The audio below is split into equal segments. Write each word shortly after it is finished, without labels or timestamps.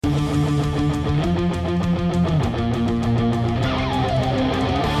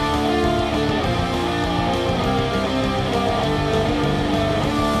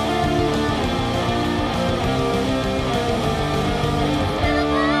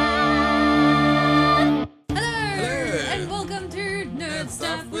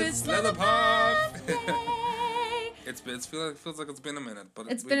feels like it's been a minute, but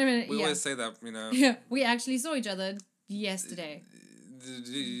It's been a minute. We yeah. always say that, you know. Yeah, we actually saw each other yesterday.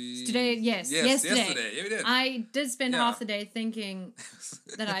 Today, yes, yesterday. Yeah, we did. I did spend half the day thinking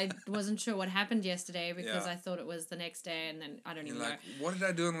that I wasn't sure what happened yesterday because I thought it was the next day, and then I don't even know. What did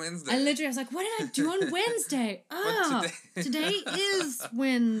I do on Wednesday? I literally was like, what did I do on Wednesday? Today is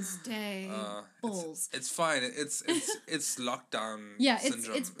Wednesday. Balls. It's fine. It's lockdown. Yeah,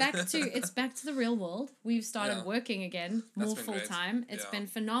 syndrome. it's back to the real world. We've started working again, more full time. It's been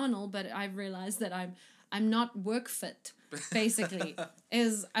phenomenal, but I've realized that I'm not work fit. Basically,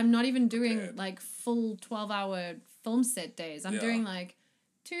 I'm not even doing like full 12-hour film set days. I'm doing like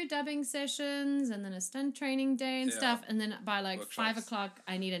 2 dubbing sessions and then a stunt training day and stuff. And then by like workshops. 5:00,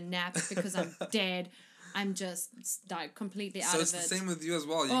 I need a nap because I'm dead. I'm just like completely out of it. So it's the same with you as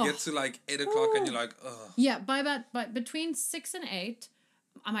well. You get to like 8:00 and you're like, ugh. Yeah, but between 6 and 8,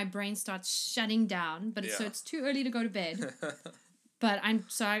 my brain starts shutting down. But so it's too early to go to bed. But I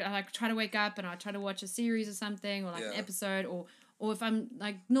like try to wake up and I try to watch a series or something or like an episode or if I'm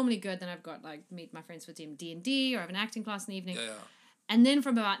like normally good, then I've got like meet my friends for team D&D or I have an acting class in the evening. Yeah. And then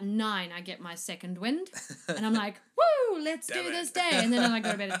from about 9, I get my second wind and I'm like, woo, let's do this day. And then I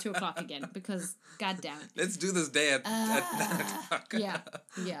go to bed at 2:00 again because goddamn it. Let's do this day at 9:00.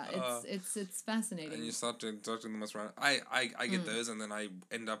 Yeah. It's fascinating. And you start doing the most around. I get those and then I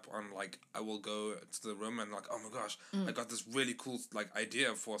end up on like I will go to the room and like, oh my gosh, I got this really cool like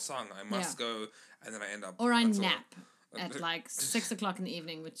idea for a song. I must go, and then I end up or I nap at like 6:00 in the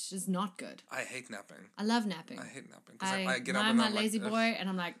evening, which is not good. I hate napping. I love napping. I hate napping because I get up I'm and my I'm lazy like, boy, and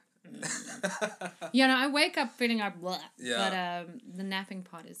I'm like, I wake up feeling like blah. Yeah. But the napping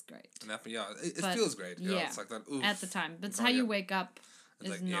part is great. Napping, it feels great. Yeah, it's like that. Oof. At the time, but it's how you wake up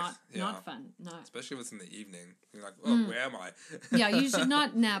is like, not fun. No, especially if it's in the evening. You're like, oh, where am I? Yeah, you should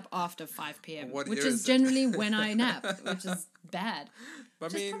not nap after 5 p.m., which is generally when I nap, which is bad.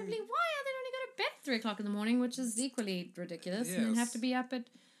 But which is probably why I then only go to bed at 3:00 in the morning, which is equally ridiculous, and then have to be up at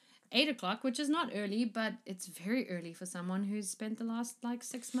 8:00, which is not early, but it's very early for someone who's spent the last like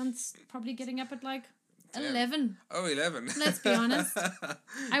 6 months probably getting up at like 11. Oh, 11. Let's be honest.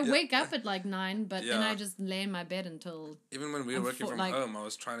 I wake up at like 9, but then I just lay in my bed until... Even when we were working from home, I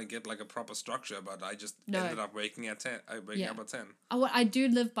was trying to get like a proper structure, but I just ended up waking at 10. Waking up at 10. I do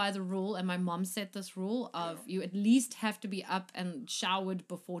live by the rule, and my mom set this rule of you at least have to be up and showered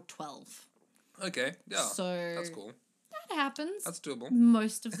before 12. Okay, yeah. So that's cool. That happens. That's doable.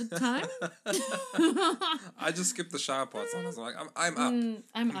 Most of the time. I just skip the shower parts. I was like, I'm up.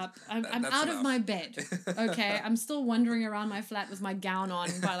 I'm up. I'm out of my bed. Okay, I'm still wandering around my flat with my gown on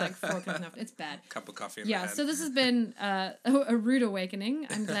by like 4:00. It's bad. Cup of coffee in the hand. So this has been a rude awakening.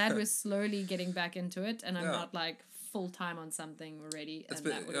 I'm glad we're slowly getting back into it, and I'm not like full time on something already, and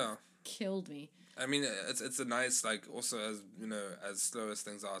that would have killed me. I mean, it's a nice, like, also as, as slow as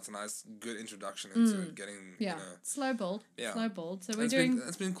things are, it's a nice, good introduction into getting, slow build. Yeah. Slow build. So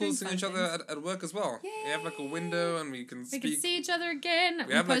it's been cool seeing each other at work as well. Yay. We have, like, a window and we can speak. We can see each other again.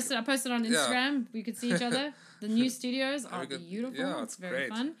 I posted on Instagram. Yeah. We could see each other. The new studios are beautiful. Yeah, it's very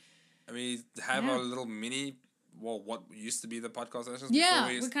fun. And we have our little mini... what used to be the podcast sessions. Yeah,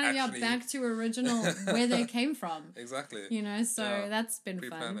 we're kind of back to original where they came from. Exactly. So that's been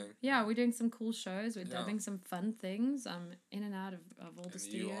fun. Yeah, we're doing some cool shows. We're dubbing some fun things. I'm in and out of all the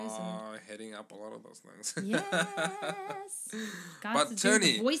studios. You are heading up a lot of those things. Yes. But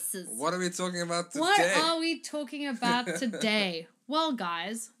Tony, voices. What are we talking about today? What are we talking about today? Well,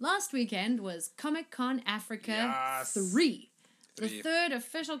 guys, last weekend was Comic-Con Africa 3. The third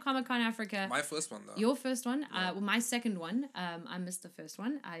official Comic-Con Africa. My first one, though. Your first one. Yeah. My second one. I missed the first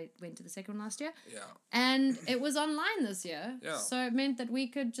one. I went to the second one last year. Yeah. And it was online this year. Yeah. So it meant that we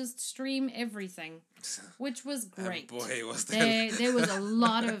could just stream everything, which was great. And boy, was that... There was a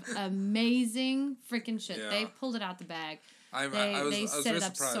lot of amazing freaking shit. Yeah. They pulled it out the bag. They set it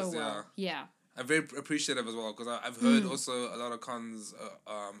up so well. Yeah. I'm very appreciative as well, because I've heard also a lot of cons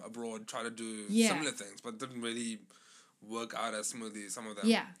abroad try to do similar things, but didn't really... work out as smoothly, some of them.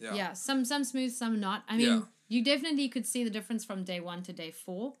 Yeah. Some smooth, some not. I mean, you definitely could see the difference from day 1 to day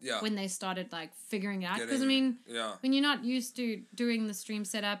 4 when they started like figuring it out. Because I mean, when you're not used to doing the stream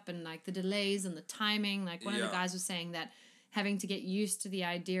setup and like the delays and the timing, like one of the guys was saying that having to get used to the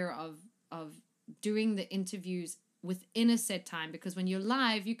idea of doing the interviews within a set time, because when you're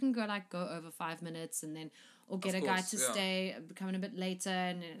live, you can go over 5 minutes and then. Or get a guy to stay, coming a bit later,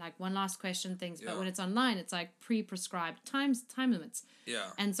 and like one last question, things. But when it's online, it's like pre-prescribed time limits. Yeah.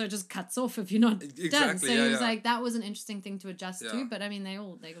 And so it just cuts off if you're not done. So it was like, that was an interesting thing to adjust to. But I mean, they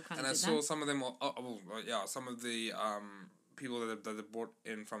all kind of did that. And I saw some of them, some of the people that they brought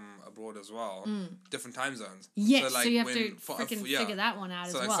in from abroad as well, different time zones. Yes, so you have to freaking figure that one out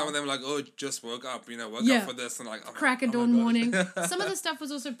as well. So some of them just woke up, woke up for this and crack of dawn morning. Some of the stuff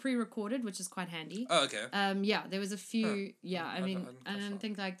was also pre-recorded, which is quite handy. Oh, okay. There was a few. I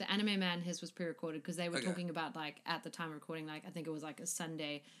think the Anime Man, his was pre-recorded because they were talking about at the time of recording, I think it was a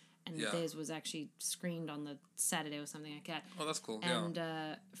Sunday. And theirs was actually screened on the Saturday or something like that. Oh, that's cool. And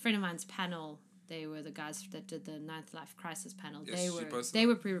a friend of mine's panel, they were the guys that did the Ninth Life Crisis panel. Yes, they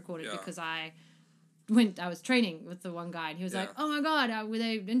were pre-recorded because I was training with the one guy and he was like, oh my God,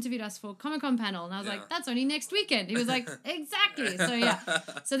 they interviewed us for Comic-Con panel. And I was like, that's only next weekend. He was like, exactly. So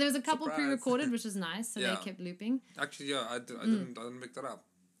so there was a couple pre-recorded, which was nice. So they kept looping. Actually, I didn't pick that up.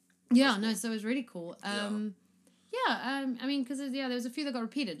 Yeah, cool. No, so it was really cool. Because there was a few that got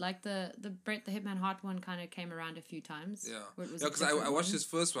repeated. Like the Bret the Hitman Hart one kind of came around a few times. Yeah. Because I watched his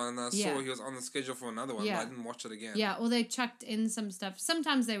first one and I saw he was on the schedule for another one, but I didn't watch it again. Yeah, or they chucked in some stuff.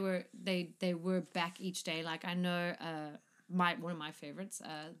 Sometimes they were back each day. Like I know one of my favorites,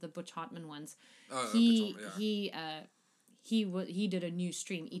 the Butch Hartman ones. Oh, he did a new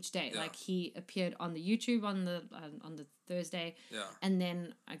stream each day. Like he appeared on the YouTube on the Thursday. Yeah. And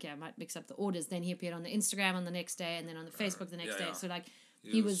then I might mix up the orders. Then he appeared on the Instagram on the next day, and then on the Facebook the next day. So and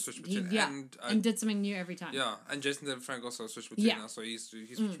did something new every time. Yeah, and Jason David Frank also switched between us, so he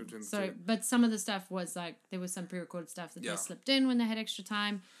switched between the two. But some of the stuff was there was some pre-recorded stuff that they slipped in when they had extra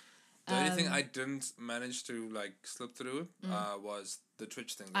time. The only thing I didn't manage to slip through was the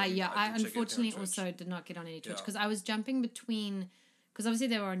Twitch thing. I unfortunately also did not get on any Twitch because I was jumping between, because obviously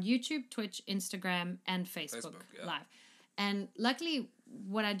they were on YouTube, Twitch, Instagram, and Facebook Live. And luckily,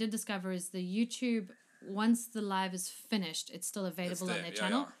 what I did discover is the YouTube, once the live is finished, it's still available on their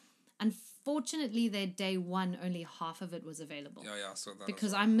channel. Unfortunately, their day one, only half of it was available. So that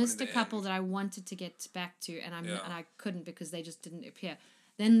because I missed a couple that I wanted to get back to, and I couldn't because they just didn't appear.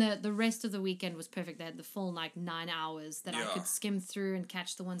 Then the rest of the weekend was perfect. They had the full 9 hours that I could skim through and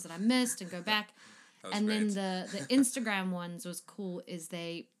catch the ones that I missed and go back. And great. Then the Instagram ones was cool. Is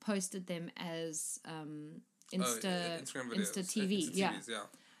they posted them as Insta TV.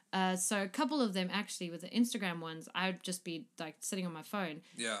 So a couple of them actually with the Instagram ones, I would just be sitting on my phone,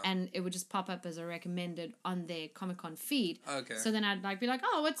 and it would just pop up as a recommended on their Comic-Con feed. Okay. So then I'd be like,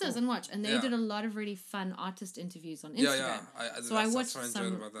 oh, what's this, and watch. And they did a lot of really fun artist interviews on Instagram. So I watched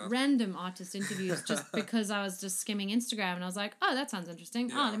some random artist interviews just because I was just skimming Instagram, and I was like, oh, that sounds interesting.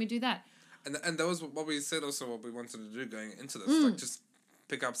 Yeah. Oh, let me do that. And that was what we said also. What we wanted to do going into this, just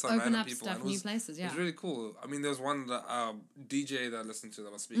pick up some random people. Stuff, new places, It was really cool. I mean, there was one DJ that I listened to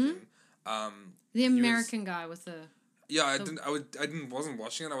that was speaking. The American guy with the... Yeah, I wasn't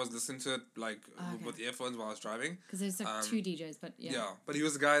watching it. I was listening to it with earphones while I was driving. Because there's two DJs, but yeah. Yeah, but he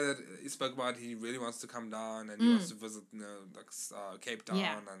was the guy that he spoke about. He really wants to come down and he wants to visit, Cape Town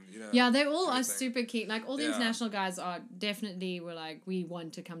and Yeah, they all are super keen. All the international guys are definitely were we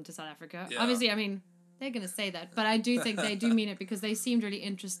want to come to South Africa. Yeah. Obviously, I mean, they're gonna say that, but I do think they do mean it because they seemed really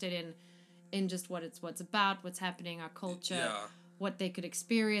interested in just what's about, what's happening, our culture. What they could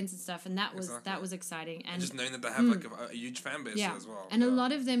experience and stuff, and that was exciting. And just knowing that they have a huge fan base as well. And a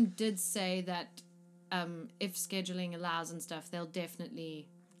lot of them did say that if scheduling allows and stuff, they'll definitely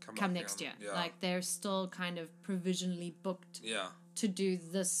come next year. Yeah. They're still kind of provisionally booked to do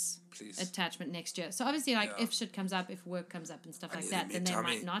this attachment next year. So obviously, if shit comes up, if work comes up and stuff like that, then they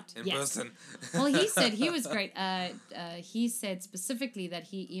might not. In person. Well, he said he was great. He said specifically that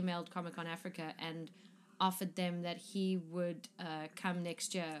he emailed Comic-Con Africa and offered them that he would come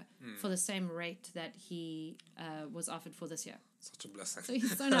next year for the same rate that he was offered for this year. Such a blessing. So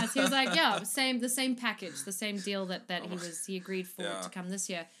he's so nice. He was like, the same package, the same deal that he agreed for to come this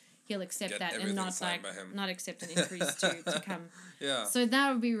year. He'll accept that and not accept an increase to come. Yeah. So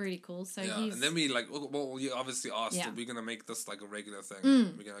that would be really cool. So and then we you obviously asked if we're gonna make this a regular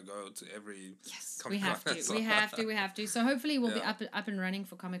thing. We're gonna go to every we have to. We have to. So hopefully we'll be up and running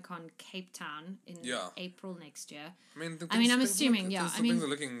for Comic-Con Cape Town in April next year. I'm assuming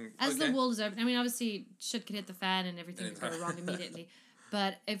as the world is open. I mean, obviously shit could hit the fan and everything would go wrong immediately.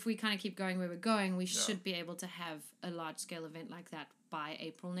 But if we kind of keep going where we're going, we should be able to have a large scale event like that by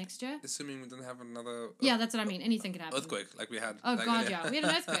April next year. Assuming we didn't have another... Yeah, that's what I mean. Anything could happen. Earthquake, like we had. Oh, God, yeah. We had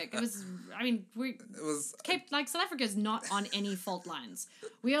an earthquake. It was... I mean, South Africa is not on any fault lines.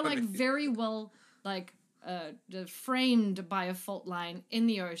 We are, very well, framed by a fault line in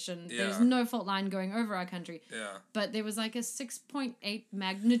the ocean. Yeah. There's no fault line going over our country. Yeah. But there was, a 6.8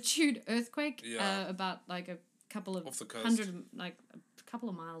 magnitude earthquake. About, a couple of... Off the coast. A couple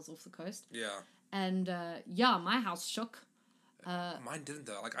of miles off the coast. Yeah. And, my house shook. Mine didn't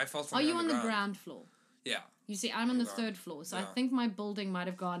though. I felt. Are you on the ground floor? Yeah. You see, I'm on the 3rd floor, so I think my building might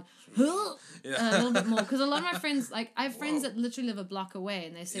have gone a little bit more. Because a lot of my friends, like, I have friends that literally live a block away,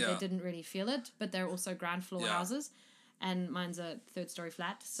 and they said they didn't really feel it, but they're also ground floor houses, and mine's a 3rd-story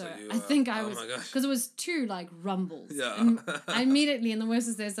flat. So I think I was, because it was 2 like rumbles. Yeah. And I immediately, and the worst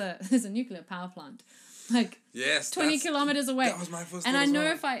is there's a nuclear power plant. Like 20 kilometers away. That was my first and I know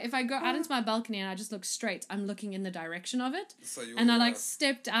if I go out into my balcony and I just look straight, I'm looking in the direction of it. So and I like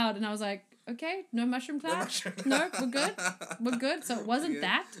stepped out and I was like, okay, no mushroom cloud. No, we're good. We're good. So it wasn't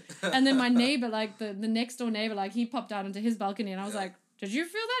that. And then my neighbor, like the next door neighbor, like he popped out onto his balcony and I was like, did you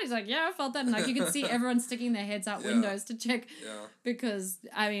feel that? He's like, yeah, I felt that. And like you can see everyone sticking their heads out windows to check. Yeah. Because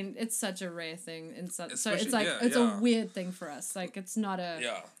I mean, it's such a rare thing and so it's like it's a weird thing for us. Like it's not a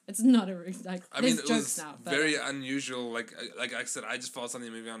it's not a like I mean, it was now, very unusual. Like I said, I just felt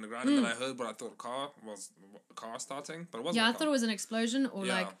something moving on the ground and then I heard what I thought a car starting, but it wasn't. Yeah, I thought it was an explosion or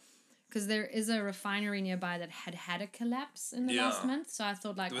like because there is a refinery nearby that had a collapse in the last month, so I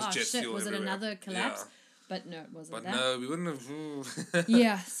thought like, oh shit, was it another collapse? Yeah. But no, it wasn't. But no, we wouldn't have.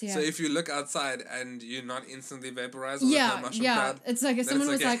 Yes, yeah. So if you look outside and you're not instantly vaporized, with no mushroom cloud, it's like if someone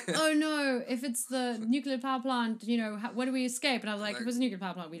was like, "Oh no, if it's the nuclear power plant, you know, what do we escape?" And I was like, "If it was a nuclear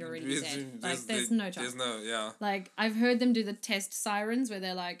power plant, we'd already be dead. Like, there's no chance." Like I've heard them do the test sirens where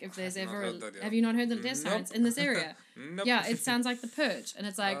they're like, "If there's ever, have you not heard the test sirens in this area?" Nope. Yeah, it sounds like the Purge, and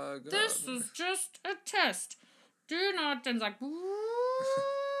it's like, "This is just a test. Do not," and it's like.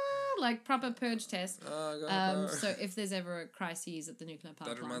 Like proper purge test. So if there's ever a crisis at the nuclear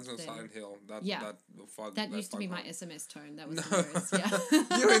power plant, that reminds me of Silent Hill. That used to be my SMS tone. That was hilarious.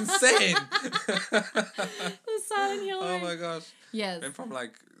 Yeah, you're insane. The Silent Hill. Oh my gosh. Yes. And from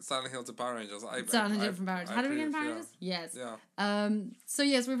like Silent Hill to Power Rangers. Silent Hill from Power Rangers. How did we get in Power Rangers? Yes. Yeah. So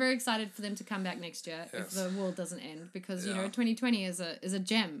yes, we're very excited for them to come back next year if the world doesn't end because you know 2020 is a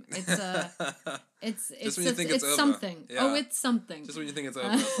gem. It's it's something. Yeah. Oh, it's something. Just when you think it's over,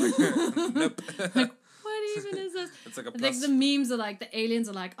 it's like nope. Like, what even is this? It's like a plus. Like the memes are like the aliens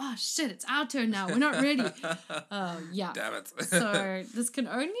are like, oh shit, it's our turn now. We're not ready. Yeah. Damn it. So this can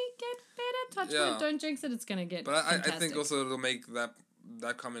only get better. Touch wood, don't jinx it. It's gonna get. But I think also it'll make that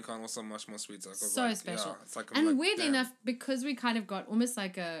Comic-Con also much more sweeter. So like, special. It's like weirdly enough, because we kind of got almost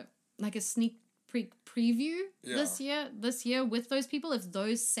like a sneak preview this year with those people. If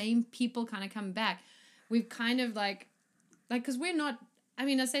those same people kind of come back, we've kind of like because we're not. I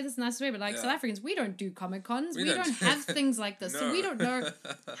mean, I say this in a nice way, but like South Africans, we don't do Comic-Cons. We don't have things like this, so we don't know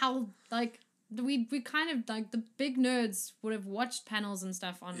how like. We kind of like the big nerds would have watched panels and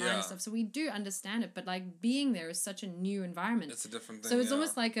stuff online and stuff, so we do understand it. But like being there is such a new environment. It's a different thing. So it's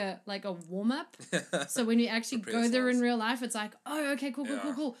almost like a warm up. So when you actually go there in real life, it's like, oh, okay,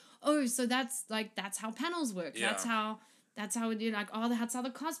 cool. Oh, so that's how panels work. Yeah. That's how you like. Oh, that's how the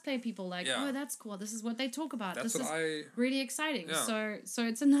cosplay people like. Yeah. Oh, that's cool. This is what they talk about. This is really exciting. Yeah. So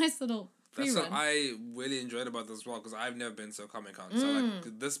it's a nice little. That's what I really enjoyed about this as well, because I've never been to a Comic-Con. So,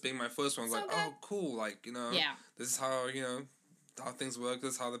 like, this being my first one, I was like, oh, cool. Like, you know, this is how, you know, how things work.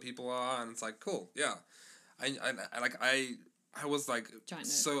 This is how the people are. And it's like, cool. Yeah. I was, like,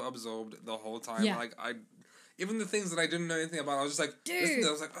 so absorbed the whole time. Yeah. Like, even the things that I didn't know anything about, I was just like, listening,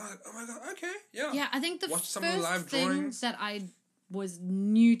 I was like, oh my God, okay, yeah. Yeah, I think the first thing that I was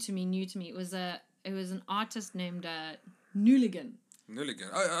new to me, it was an artist named Nooligan. Nooligan.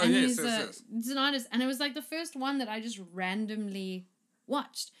 Oh yes. It's an artist, and it was like the first one that I just randomly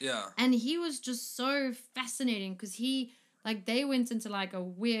watched. Yeah. And he was just so fascinating because they went into like a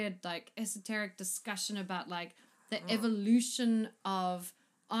weird like esoteric discussion about like the evolution of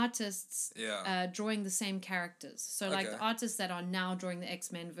artists drawing the same characters. So like the artists that are now drawing the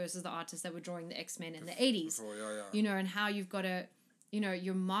X-Men versus the artists that were drawing the X-Men in the 80s. Before, you know, and how you've got to, you know,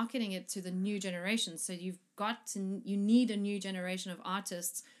 you're marketing it to the new generation. So you need a new generation of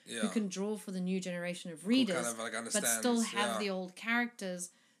artists who can draw for the new generation of readers, but still have the old characters.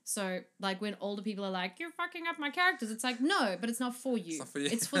 So, like, when older people are like, you're fucking up my characters, it's like, no, but it's not for you.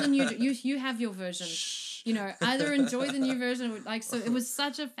 It's for the new... You have your version. Shh. You know, either enjoy the new version... Like, so it was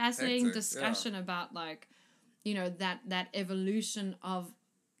such a fascinating discussion about, like, you know, that evolution of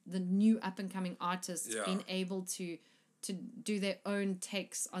the new up-and-coming artists being able to do their own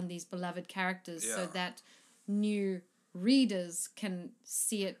takes on these beloved characters so that new readers can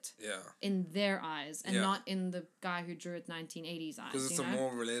see it in their eyes and not in the guy who drew it 1980s eyes. Because it's a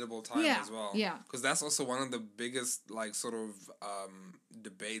more relatable time as well. Yeah. Because that's also one of the biggest, like, sort of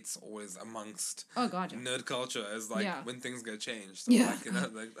debates always amongst nerd culture is, like, when things get changed. So, like, you know,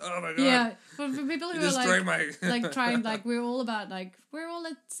 like, oh my God. Yeah. For people who are, like, like, trying, like, we're all about, like, we're all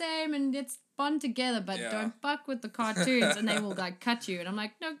the same and it's bond together, but don't fuck with the cartoons, and they will like cut you. And I'm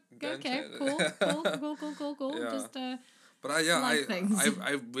like, no, okay, cool. Yeah. Just But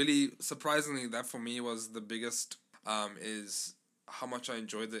I really, surprisingly, that for me was the biggest, is how much I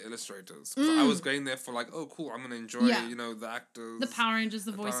enjoyed the illustrators. Because I was going there for like, oh cool, I'm going to enjoy, you know, the actors. The Power Rangers,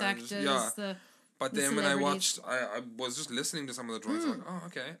 the voice actors. Yeah. But then when I watched, I was just listening to some of the drawings. Like, oh,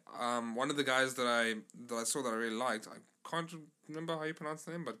 okay. One of the guys that I saw that I really liked, I can't remember how you pronounce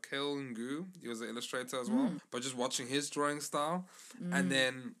the name, but Kale Ngu, he was an illustrator as well. But just watching his drawing style, and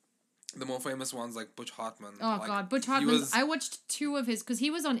then the more famous ones like Butch Hartman. Oh like, God, Butch Hartman! I watched 2 of his because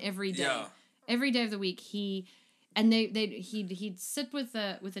he was on every day. Yeah. Every day of the week, he'd sit with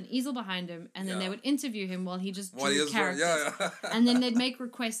an easel behind him, and then they would interview him while he just drew characters. And then they'd make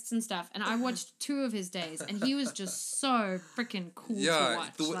requests and stuff. And I watched 2 of his days, and he was just so freaking cool to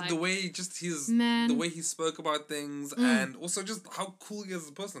watch. The way the way he spoke about things, and also just how cool he is as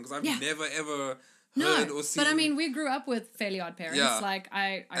a person. Because I've never ever heard or seen. But I mean, we grew up with Fairly Odd Parents. Yeah. Like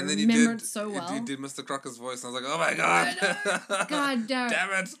I remember it so well. He did Mr. Crocker's voice, and I was like, oh my God. God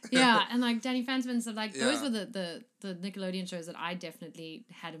damn it. Yeah, and like Danny Phantom and stuff, like those were the Nickelodeon shows that I definitely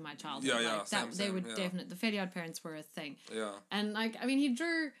had in my childhood. Yeah, like, same, they were definitely, the Fairly Odd Parents were a thing. Yeah. And like, I mean, he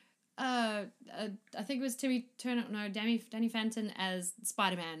drew I think it was Danny Phantom as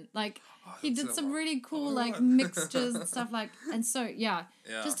Spider-Man. Like, he did some really cool like mixtures and stuff like, and so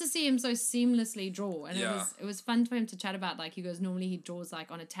just to see him so seamlessly draw, and it was fun for him to chat about. Like, he goes, normally he draws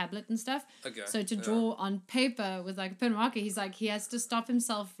like on a tablet and stuff. Okay. So to draw on paper with like a pen and marker, he's like, he has to stop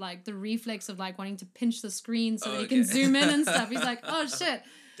himself, like the reflex of like wanting to pinch the screen so that he can zoom in and stuff. He's like, oh shit,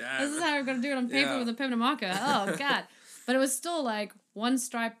 this is how we're gonna do it on paper with a pen and marker. Oh God. But it was still like one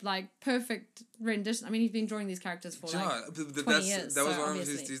stripe, like perfect rendition. I mean, he's been drawing these characters for like 20 years. That was one of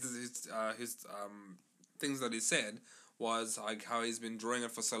his things that he said was like how he's been drawing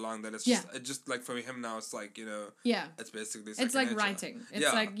it for so long that it's just like for him now it's like, you know, it's basically it's like writing.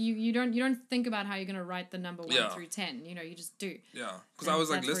 It's like you don't think about how you're gonna write the number 1 through 10. You know, you just do. Yeah, because I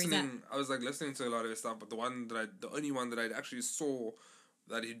was like listening to a lot of his stuff, but the only one that I actually saw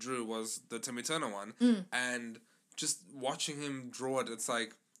that he drew was the Timmy Turner one, and just watching him draw it, it's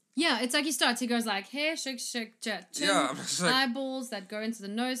like... Yeah, it's like he goes like, hair, shake, jet, chin, like, eyeballs that go into the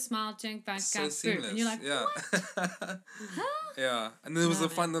nose, smile, chink, bang, so boom. And you're like, what? Yeah, and there was a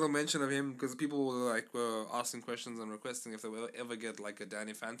fun little mention of him, because people were asking questions and requesting if they will ever get like a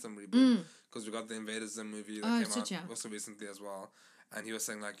Danny Phantom reboot, because we got the Invader Zim movie that came out also recently as well. And he was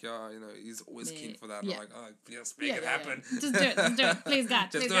saying like, you know, he's always keen for that. And I'm like, oh, yes, make it happen. Just do it, please God.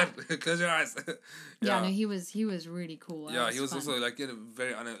 Just do it. Close your eyes. No, he was really cool. Yeah, he was also like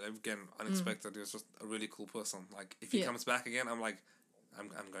very unexpected. He was just a really cool person. Like if he comes back again, I'm like, I'm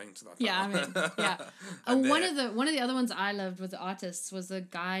going to that. Yeah, I mean, one of the other ones I loved with the artists was a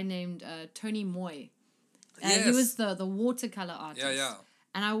guy named Tony Moy. He was the watercolor artist. Yeah.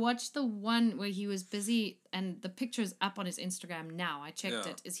 And I watched the one where he was busy, and the picture is up on his Instagram now. I checked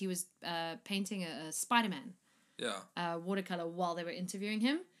it. Is he was painting a Spider-Man watercolor while they were interviewing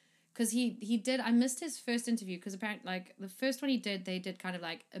him. Because he did, I missed his first interview because apparently, like, the first one they did kind of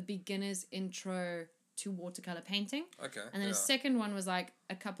like a beginner's intro to watercolor painting. Okay. And then his second one was like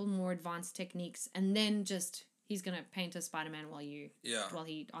a couple more advanced techniques, and then just he's going to paint a Spider-Man while he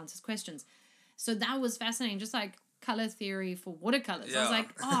answers questions. So that was fascinating. Just like color theory for watercolors. I was like,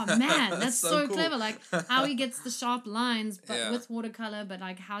 oh man, that's so cool. Clever. Like how he gets the sharp lines but with watercolor, but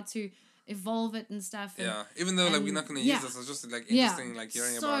like how to evolve it and stuff. And, even though like we're not going to use this, it's just like interesting like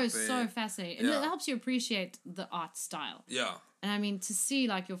hearing about it. So fascinating. And it helps you appreciate the art style. Yeah. And I mean, to see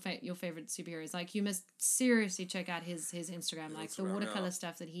like your favorite superheroes, like you must seriously check out his Instagram. Like the watercolor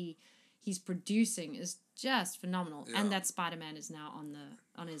stuff that he's producing is just phenomenal. Yeah. And that Spider-Man is now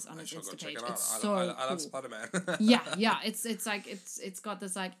on his Insta page. It's so cool. I love Spider-Man. yeah. It's like it's got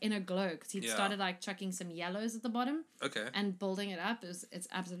this like inner glow because he started like chucking some yellows at the bottom. Okay. And building it up. It's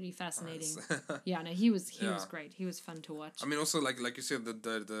absolutely fascinating. Nice. He was great. He was fun to watch. I mean, also like you said,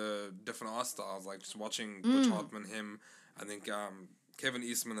 the different art styles, like just watching Butch Hartman, him, I think Kevin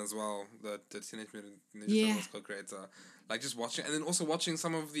Eastman as well, the Teenage Mutant Ninja Turtles co-creator. Like just watching, and then also watching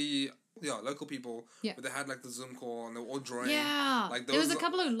some of the local people. Yeah. But they had like the Zoom call and they were all drawing. Yeah. Like there was a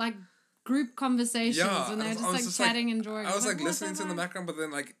couple of like group conversations and they were just like chatting and drawing. I was like listening to in the background, but then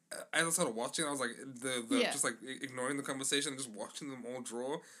like as I started watching, I was like just like ignoring the conversation and just watching them all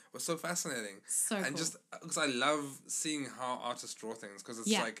draw was so fascinating. So and cool. Just because I love seeing how artists draw things because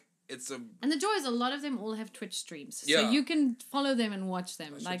it's like And the joy is a lot of them all have Twitch streams. So you can follow them and watch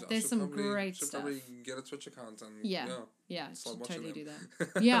them. There's some great stuff. Probably get a Twitch account and totally do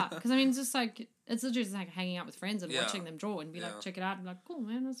that. Yeah, because I mean, it's just like it's literally just like hanging out with friends and watching them draw and be like, check it out, and be like, cool,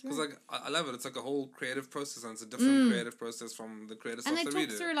 man, that's great. Because I love it. It's like a whole creative process, and it's a different creative process from the creative stuff that we do. And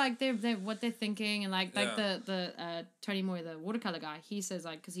they talk through like what they're thinking, and like the Tony Moy, the watercolor guy, he says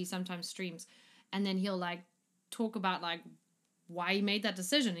like, because he sometimes streams, and then he'll like talk about like why he made that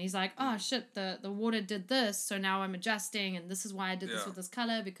decision. And he's like, oh shit, the water did this, so now I'm adjusting, and this is why I did this with this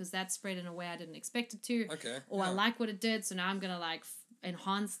color, because that spread in a way I didn't expect it to. Okay. Or I like what it did, so now I'm gonna like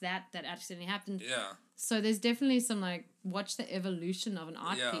enhance that accidentally happened. Yeah. So there's definitely some like watch the evolution of an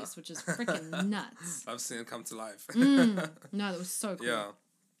art piece, which is freaking nuts. I've seen it come to life. No, that was so cool. Yeah.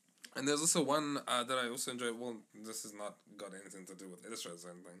 And there's also one that I also enjoyed. Well, this has not got anything to do with illustrators or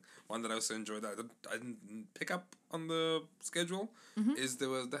anything. One that I also enjoyed that I didn't pick up on the schedule is they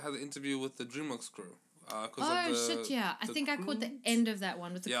had an interview with the DreamWorks crew. I think I caught the end of that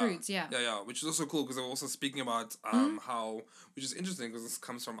one with the Croods. Yeah, which is also cool because they were also speaking about how, which is interesting because this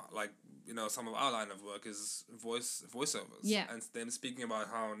comes from like, you know, some of our line of work is voiceovers. Yeah, and them speaking about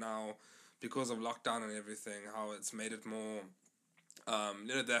how now, because of lockdown and everything, how it's made it more.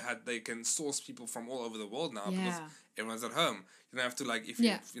 You know, they can source people from all over the world now because everyone's at home. You don't have to like if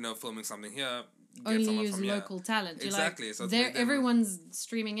you're filming something here. Only use local talent. Exactly. Like, so everyone's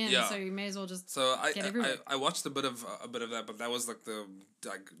streaming in, so you may as well just. So I watched a bit of that, but that was like the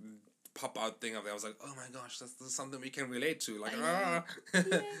pop out thing of it. I was like, oh my gosh, this is something we can relate to. Like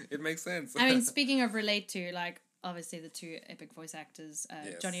it makes sense. I mean, speaking of relate to, like. Obviously, the two epic voice actors,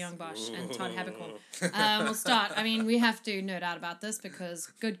 Johnny Young Bosch and Todd Haberkorn. We'll start. I mean, we have to nerd out about this because,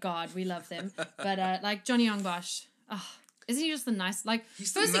 good God, we love them. But, like, Johnny Young Bosch, isn't he just the nice... Like,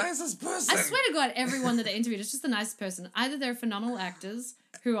 he's the nicest person. I swear to God, everyone that they interviewed is just the nicest person. Either they're phenomenal actors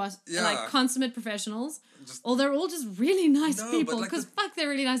who are, like, consummate professionals, or they're all just really nice people. Because, they're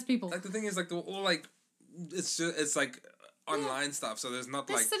really nice people. Like, the thing is, like, they're all, like... It's like... online stuff, so there's not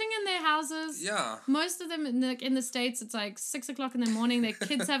they're like sitting in their houses. Yeah, most of them in the States, it's like 6:00 in the morning. Their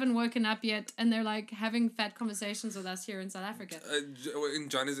kids haven't woken up yet, and they're like having fat conversations with us here in South Africa. In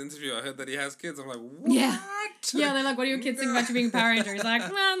Johnny's interview, I heard that he has kids. I'm like, what? Yeah, they're like, what do your kids think about you being a Power Ranger? He's like,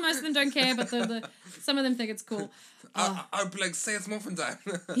 well, most of them don't care, but some of them think it's cool. I'd be like, say it's Morphin time.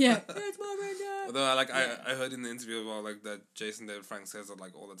 It's Morphin time. Although I heard in the interview as well, like that Jason David Frank says it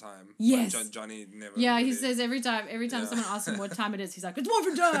like all the time. Yes. Like, Johnny never. Yeah, he says every time someone asks him what time it is, he's like, it's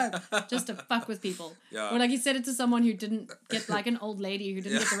Morphin time, just to fuck with people. Yeah. Or like he said it to someone who didn't get, like an old lady who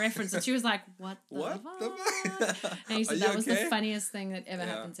didn't get the reference, and she was like, what the fuck? And he said that was the funniest thing that ever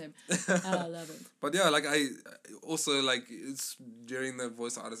happened to him. I love it. But yeah, like I also like it's during the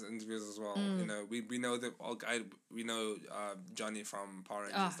voice artist interviews as well. You know, we know we know Johnny from Power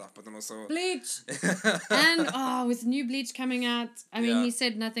Rangers and stuff, but then also Bleach. And with new Bleach coming out, I mean, he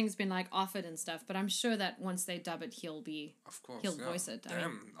said nothing's been like offered and stuff, but I'm sure that once they dub it, he'll voice it.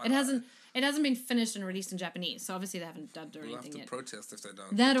 Damn, I mean, it hasn't been finished and released in Japanese, so obviously they haven't dubbed or anything yet. Protest if they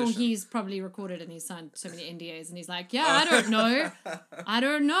don't. That or he's probably recorded and he's signed so many NDAs and he's like, I don't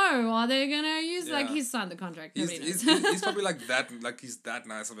know. Are they gonna use like he's signed the contract? He's probably like that. Like he's that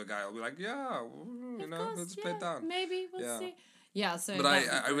nice of a guy. I'll be like, let's play it down. Maybe we'll see. Yeah. So. But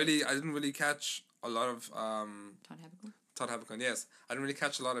I didn't really catch a lot of Todd Haberkorn, yes. I didn't really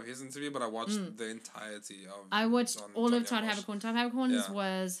catch a lot of his interview, but I watched the entirety of. I watched all of Todd Haberkorn. Todd Haberkorn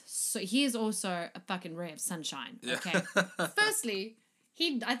was he is also a fucking ray of sunshine. Yeah. Okay. Firstly,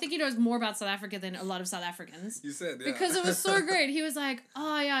 I think he knows more about South Africa than a lot of South Africans. You said, because it was so great. He was like,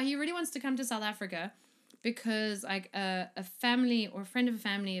 he really wants to come to South Africa because like a family or a friend of a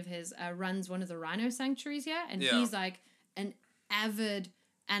family of his runs one of the rhino sanctuaries here, and he's like an avid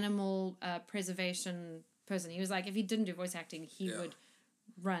animal preservation person. He was like, if he didn't do voice acting, he would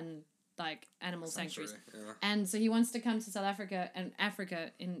run like animal sanctuaries. Yeah. And so he wants to come to South Africa and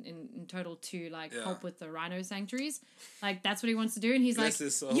Africa in total to like help with the rhino sanctuaries. Like that's what he wants to do. And he's like,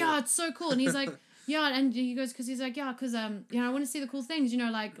 it's so cool. And he's like, and he goes, because he's like, I want to see the cool things,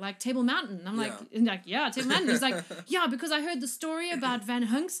 like Table Mountain. And I'm like, Table Mountain. He's like, because I heard the story about Van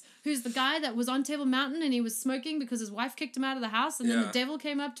Hunks, who's the guy that was on Table Mountain and he was smoking because his wife kicked him out of the house, and then the devil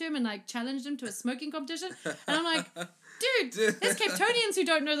came up to him and like challenged him to a smoking competition. And I'm like, dude, there's Cape Townians who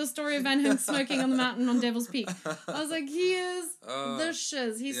don't know the story of Van Hunks smoking on the mountain on Devil's Peak. I was like, he is the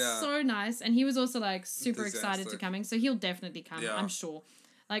shiz. He's so nice. And he was also like super excited to coming, so he'll definitely come, I'm sure.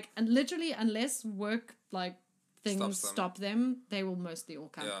 Like, and literally, unless work, like, things stop them, they will mostly all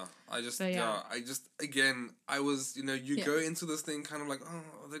come. Yeah, I just again, I was, you go into this thing kind of like,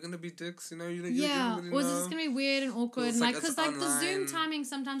 oh, they're gonna be dicks, you really or is this gonna be weird and awkward? And because the Zoom timing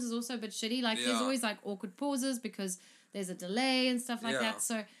sometimes is also a bit shitty. Like there's always like awkward pauses because there's a delay and stuff like that.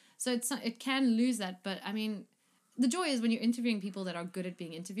 So it can lose that. But I mean, the joy is when you're interviewing people that are good at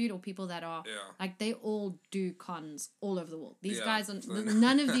being interviewed, or people that are like, they all do cons all over the world. These guys,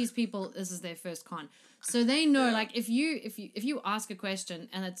 none of these people, this is their first con. So they know, like, if you ask a question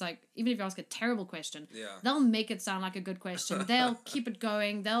and it's like, even if you ask a terrible question, they'll make it sound like a good question. They'll keep it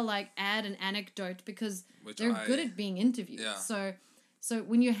going. They'll like add an anecdote because they're good at being interviewed. Yeah. So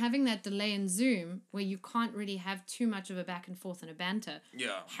when you're having that delay in Zoom where you can't really have too much of a back and forth and a banter,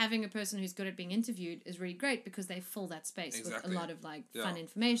 having a person who's good at being interviewed is really great because they fill that space with a lot of like fun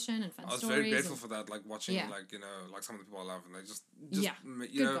information and fun stories. I was very grateful for that, like watching like, like some of the people I love, and they just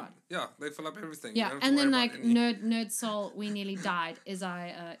they fill up everything. Yeah, and then like Nerd Soul, We Nearly Died is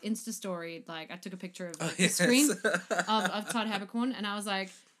I Insta storied, like I took a picture of the screen of Todd Haberkorn, and I was like,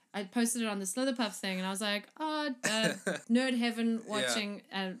 I posted it on the Slitherpuff thing, and I was like, Nerd Heaven watching,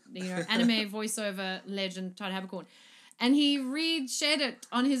 anime voiceover legend Todd Haberkorn. And he shared it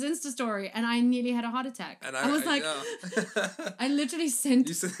on his Insta story, and I nearly had a heart attack. And I was like, I literally sent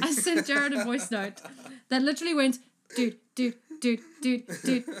Jared a voice note that literally went, dude.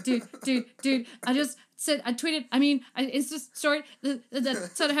 I tweeted, I Insta story that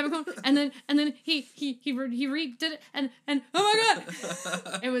Todd Haberkorn, and then he redid it, and oh my god,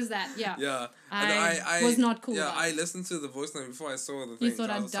 it was that, yeah. I was not cool. Yeah, I listened to the voice note before I saw the thing. You thought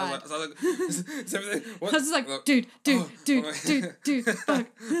I died. I was like, is everything? What? I was just like, dude, fuck.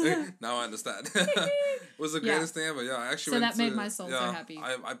 Now I understand. It was the greatest thing ever. Yeah, I actually. So that made my soul so happy.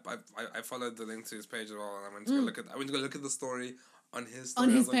 I followed the link to his page as well, and I went to go look at the story. On his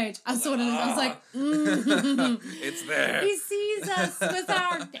page. I saw it and I was like, it's there. He sees us with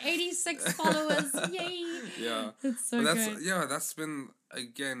our 86 followers. Yay. Yeah. It's so good. Yeah, that's been,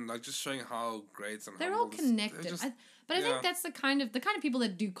 again, like just showing how great and they're all connected. But I think that's the kind of people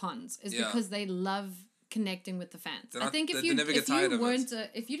that do cons is because they love connecting with the fans. I think if you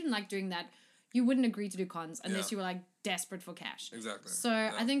didn't like doing that, you wouldn't agree to do cons unless you were like desperate for cash. Exactly. So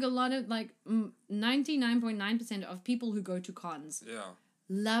I think a lot of 99.9% of people who go to cons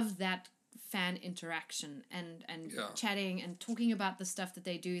love that fan interaction and chatting and talking about the stuff that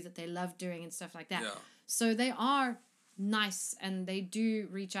they do that they love doing and stuff like that. Yeah. So they are nice and they do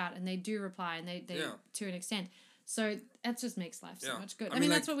reach out and they do reply and they to an extent. So that just makes life so much good. I mean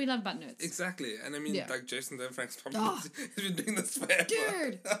that's what we love about nerds. Exactly. And I mean, like Jason Frank's probably he's been doing this forever.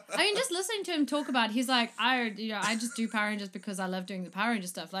 Dude. I mean, just listening to him talk about, he's like, I just do Power Rangers because I love doing the Power Ranger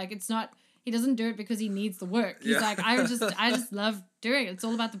stuff. Like, it's not, he doesn't do it because he needs the work. He's like, I just love doing it. It's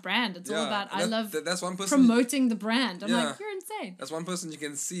all about the brand. It's all about, I love that's one person promoting the brand. I'm like, you're insane. That's one person you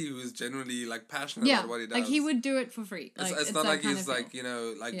can see who is genuinely like passionate about what he does. Like he would do it for free. Like, it's not like he's like,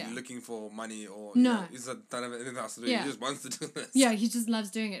 looking for money or he's not have anything else to do. He just wants to do this. Yeah, he just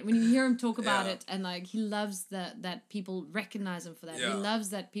loves doing it. When you hear him talk about it and like he loves that people recognize him for that. Yeah. He loves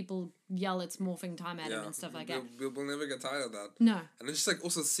that people yell it's morphing time at him and stuff like that. We'll never get tired of that. No. And it's just like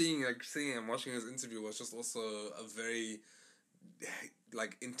also seeing him watching his interview was just also a very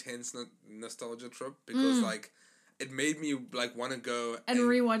like intense nostalgia trip because like it made me like want to go and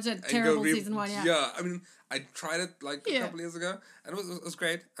rewatch it. Terrible season 1, yeah. I mean, I tried it like a couple years ago, and it was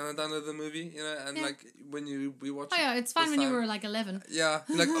great. And I downloaded the movie, and like when we watched. Oh yeah, it's fun when you were like 11. Yeah,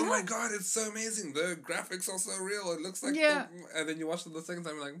 you're like, oh my god, it's so amazing. The graphics are so real. It looks like and then you watch it the second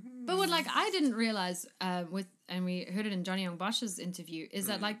time, you're like. But what like I didn't realize and we heard it in Johnny Young Bosch's interview is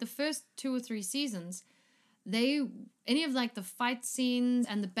that like the first 2 or 3 seasons. Any of like the fight scenes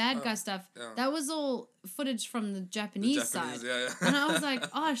and the bad guy stuff, that was all footage from the Japanese side. And I was like,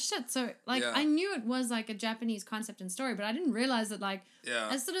 oh shit. So like I knew it was like a Japanese concept and story, but I didn't realize that like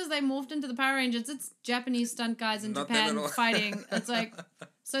as soon as they morphed into the Power Rangers, it's Japanese stunt guys in Japan fighting. It's like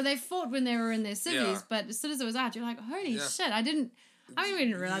so they fought when they were in their cities, but as soon as it was out, you're like, holy shit, we didn't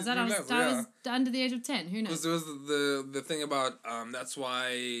realize that. I was under the age of 10. Who knows? Because there was the thing about that's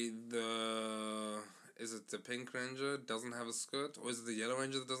why is it the Pink Ranger doesn't have a skirt, or is it the Yellow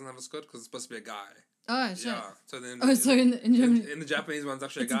Ranger that doesn't have a skirt? Because it's supposed to be a guy. Oh shit! Yeah. So then. In the Japanese one's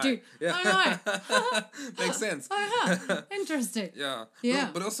actually it's a guy. Dude. Yeah. Oh, makes sense. Interesting. Yeah. Yeah.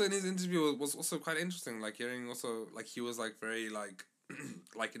 But also in his interview was also quite interesting. Like hearing also like he was like very like,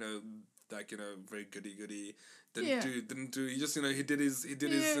 very goody. Didn't do. He just he did his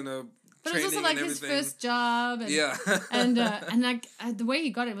But it's also like his first job. And, and like the way he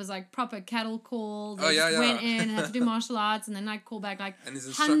got it was like proper cattle call. They went in and had to do martial arts and then like call back like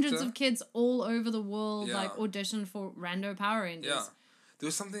hundreds of kids all over the world like auditioned for rando Power Rangers. Yeah. There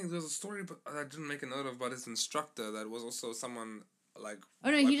was a story I didn't make a note of about his instructor that was also someone like.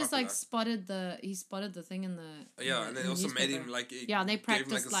 Oh no, he just like spotted the thing in the. And then also made him like. They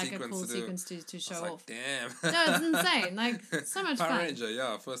practiced like a cool sequence to show off. Like, damn. No, it's insane. Like so much Power fun.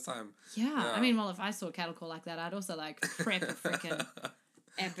 Ranger, first time. Yeah, I mean, well, if I saw a cattle call like that, I'd also like prep a freaking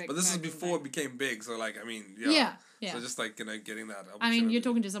epic. But this is before it became big, so like I mean, yeah. So just like getting that. I mean, you're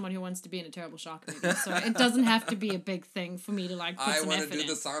talking to someone who wants to be in a terrible shark movie, so it doesn't have to be a big thing for me to like. Put some effort in. I want to do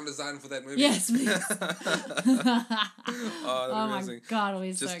the sound design for that movie. Yes, please. Oh my god,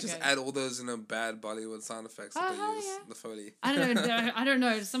 always so good. Just add all those bad Bollywood sound effects that they use. The Foley. I don't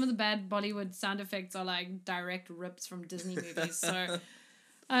know. Some of the bad Bollywood sound effects are like direct rips from Disney movies, so.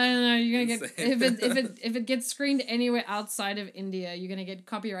 I don't know. You're gonna get if it gets screened anywhere outside of India, you're gonna get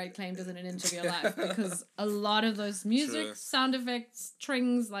copyright claimed within an inch of your life because a lot of those music, sound effects,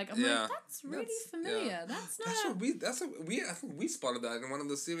 strings, like I'm like that's really familiar. Yeah. That's what we I think we spotted that in one of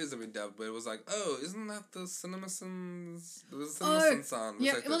the series that we dubbed, but it was like, oh, isn't that the CinemaSins? The CinemaSins sound.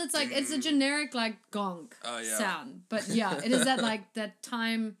 Yeah, it's a generic like gong sound, but it is that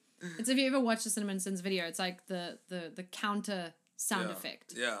time. It's if you ever watch the CinemaSins video, it's like the counter sound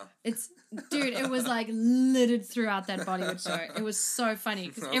effect. Yeah. It was like littered throughout that Bollywood show. It was so funny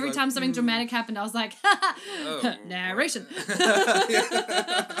because every time something dramatic happened, I was like, narration.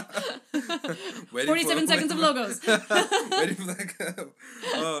 47 seconds of logos. Waiting for that.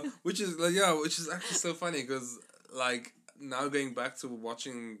 Which is actually so funny because like now going back to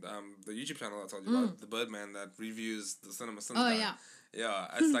watching the YouTube channel I told you about, the Birdman that reviews the CinemaSins. Oh yeah. Yeah,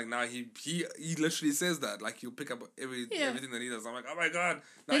 it's like now he literally says that. Like he'll pick up everything that he does. I'm like, oh my god,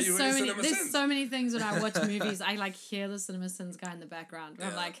 now you really CinemaSins. There's so many things when I watch movies, I like hear the CinemaSins guy in the background.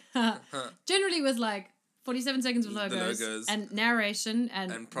 I'm like, generally with like 47 seconds of logos and narration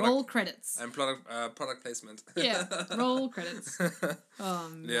and product, roll credits. And product placement. Yeah, roll credits. Oh,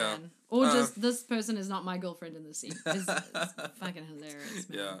 man. Yeah. Or just, this person is not my girlfriend in the scene. It's fucking hilarious,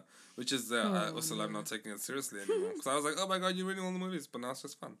 man. Yeah. Which is, I also love not taking it seriously anymore. Because I was like, oh my god, you really know the movies. But now it's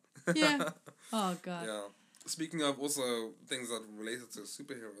just fun. Yeah. Oh, god. Yeah. Speaking of also things that related to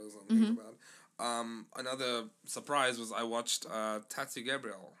superheroes and things about, another surprise was I watched Tati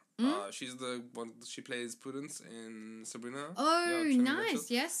Gabrielle. She's the one. She plays Prudence in Sabrina. Oh, nice!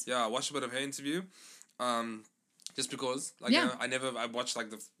 Yes. Yeah, I watched a bit of her interview, just because. Like, I watched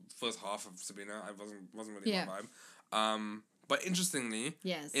like the first half of Sabrina. I wasn't really my vibe. But interestingly,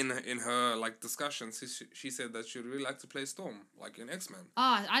 in her like discussions, she said that she would really like to play Storm, like in X-Men.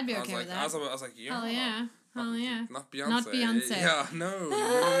 Oh, I'd be okay with that. I was like, yeah. Hell yeah. Hell yeah. Not Beyonce. Not Beyonce. Yeah, no.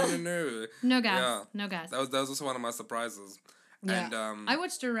 No gas. Yeah. No gas. That was also one of my surprises. Yeah. And, I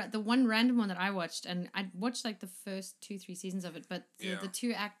watched the one random one that I watched, and I watched like the first 2-3 seasons of it, but the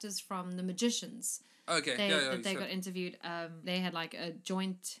two actors from The Magicians. Okay. They got interviewed. They had like a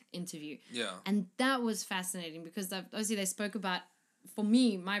joint interview. Yeah. And that was fascinating because obviously they spoke about, for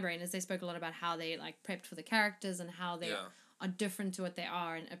me, my brain is they spoke a lot about how they like prepped for the characters and how they are different to what they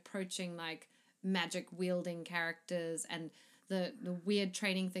are and approaching like magic wielding characters and the weird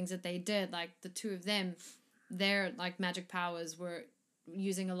training things that they did. Like the two of them, their like magic powers were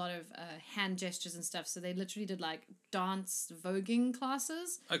using a lot of hand gestures and stuff, so they literally did like dance voguing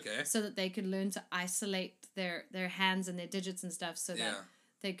classes so that they could learn to isolate their hands and their digits and stuff so that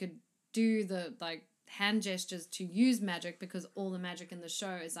they could do the like hand gestures to use magic, because all the magic in the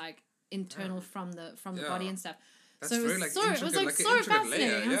show is like internal from the body and stuff. That's so it was like so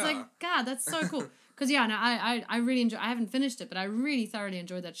fascinating. I was like, God, that's so cool. Because I really enjoy. I haven't finished it, but I really thoroughly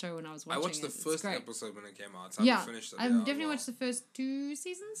enjoyed that show when I was watching it. I watched the first episode when it came out. So I haven't finished it. I've definitely watched the first 2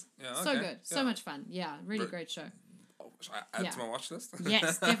 seasons. Yeah, okay. So good, so much fun. Yeah, really great show. Oh, should I add to my watch list?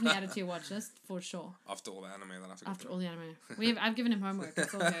 Yes, definitely add it to your watch list for sure. After all the anime that I've After all the anime, I've given him homework.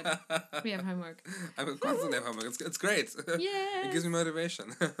 It's all good. We have homework. I constantly have homework. It's great. Yeah. It gives me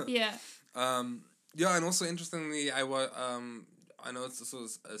motivation. Yeah. Yeah, and also interestingly, I know this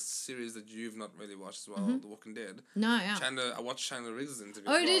was a series that you've not really watched as well, The Walking Dead. No, yeah. I watched Chandler Riggs' interview.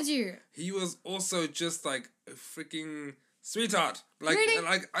 Oh, did you? He was also just like a freaking sweetheart. Like, really?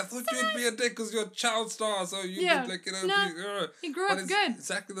 Like I thought you'd be a dick because you're a child star, so you would like he grew up good.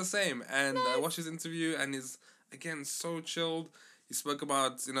 Exactly the same. And I watched his interview, and he's again so chilled. He spoke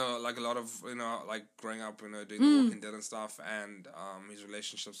about, like a lot of, like growing up, doing The Walking Dead and stuff, and his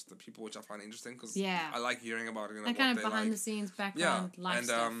relationships with the people, which I find interesting because I like hearing about, that kind of behind the scenes background life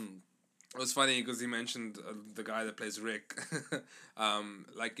stuff. It was funny because he mentioned the guy that plays Rick.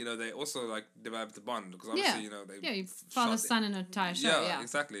 Like, you know, they also like developed the bond because obviously, you know, they father son in a entire show. Yeah,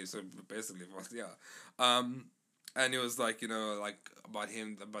 exactly. So basically, and it was like, you know, like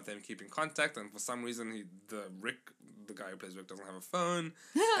about them keeping contact, and for some reason the guy who plays Rick doesn't have a phone,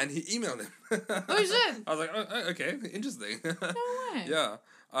 and he emailed him. Oh shit! I was like, oh, okay, interesting. No way. Yeah.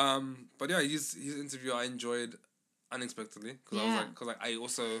 But yeah, his interview I enjoyed unexpectedly because I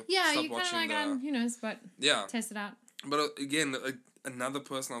also stopped watching who knows, but test it out. But again, another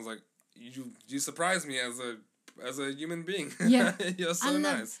person, I was like, you surprised me as a human being. Yeah, you're so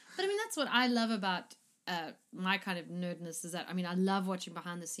nice. But I mean, that's what I love about my kind of nerdness is that I mean, I love watching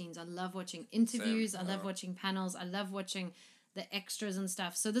behind the scenes. I love watching interviews. I love watching panels. I love watching the extras and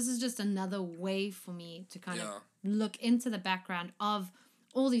stuff. So this is just another way for me to kind of look into the background of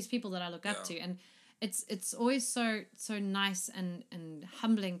all these people that I look up to, and it's always so nice and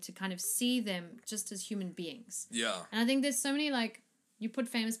humbling to kind of see them just as human beings. Yeah. And I think there's so many, like, you put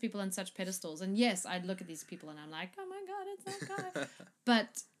famous people on such pedestals, and yes, I'd look at these people and I'm like, oh my god, it's that guy.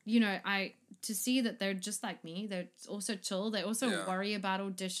 But you know, to see that they're just like me, they're also chill, they also worry about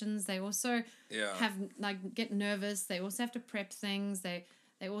auditions, they also have like get nervous, they also have to prep things, they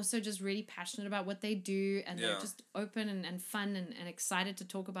also just really passionate about what they do, and they're just open and fun and excited to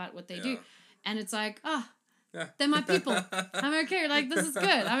talk about what they do. And it's like, they're my people. I'm okay. Like, this is good.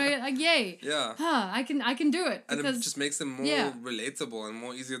 I'm like, yay. Yeah. I can do it. And it just makes them more relatable and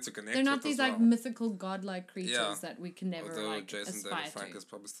more easier to connect with. They're not these like mythical godlike creatures that we can never Jason aspire David Frank is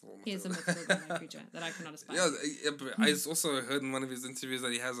probably still he is a mythical godlike creature that I cannot aspire to. I also heard in one of his interviews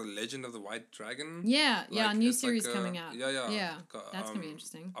that he has a Legend of the White Dragon. Yeah, a new series coming out. Yeah. That's going to be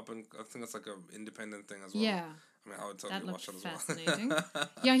interesting. I think it's like an independent thing as well. Yeah. I mean, I would totally watch it as well. Fascinating.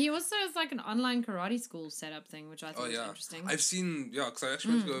 Yeah, he also has like an online karate school setup thing, which I think is interesting. I've seen, because I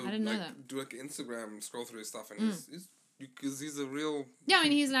actually went to go do like Instagram, scroll through his stuff, and he's a real... Yeah, I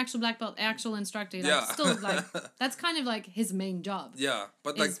mean, he's an actual black belt, actual instructor. Like, still, like, that's kind of like his main job. Yeah,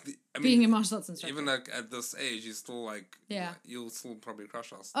 but like... being a martial arts instructor. Even like at this age, he's still like... Yeah. You'll still probably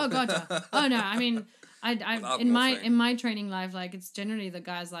crush us. Oh, gotcha. Oh, no, I mean, in my training life, like, it's generally the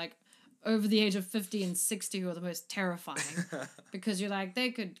guys like... over the age of 50 and 60 who are the most terrifying because you're like, they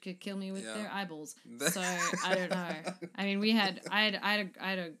could kill me with their eyeballs. So I don't know. I mean, I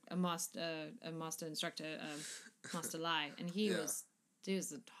had a master instructor, Master Lai, and he was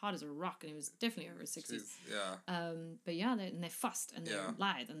as hard as a rock, and he was definitely over his 60s. But they fussed and they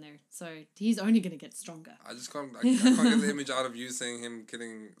lied, and so he's only going to get stronger. I can't get the image out of you saying him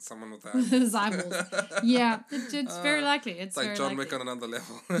killing someone with that. His eyeballs. Yeah, it's very likely. It's like John Wick on another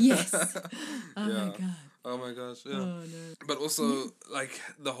level. Yes. Oh my god. Oh my gosh, yeah. Oh no. But also, like,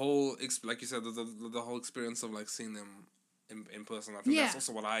 the whole, like you said, the whole experience of, like, seeing them in person, I think that's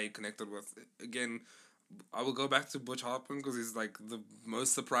also what I connected with. Again, I will go back to Butch Hartman because he's like the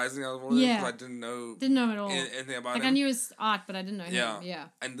most surprising out of all of them. Because I didn't know at all anything about him. Like, I knew his art, but I didn't know him. Yeah.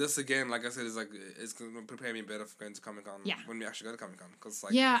 And this again, like I said, is like it's gonna prepare me better for going to Comic Con. Yeah. When we actually go to Comic Con, because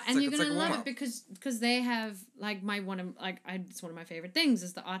like and you're gonna love it because they have like it's one of my favorite things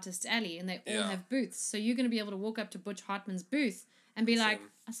is the Artist's Alley, and they all have booths. So you're gonna be able to walk up to Butch Hartman's booth and be like,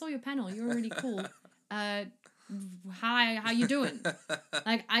 I saw your panel. You're really cool. Hi, how you doing?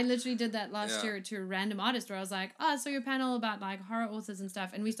 Like, I literally did that last year to a random artist where I was like, I saw your panel about like horror authors and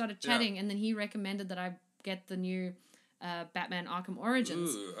stuff, and we started chatting, and then he recommended that I get the new Batman Arkham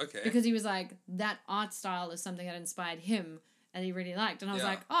Origins. Ooh, okay. Because he was like, that art style is something that inspired him and he really liked, and I was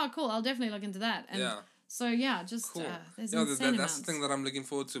like, oh cool, I'll definitely look into that. And so just cool. There's insane that's the thing that I'm looking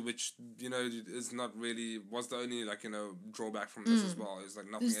forward to, which is not really was the only drawback from this as well, is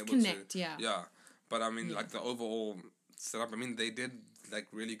like nothing just able connect, to But I mean, like the overall setup. I mean, they did like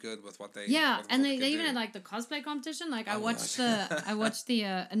really good with what they. Yeah, and they even had like the cosplay competition. Like I watched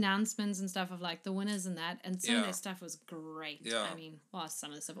the announcements and stuff of like the winners and that, and some of their stuff was great. Yeah. I mean, some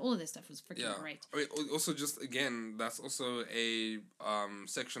of the stuff, all of their stuff was freaking great. I mean, also just again, that's also a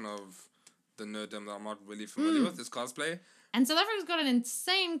section of the nerddom that I'm not really familiar with is cosplay. And South Africa's got an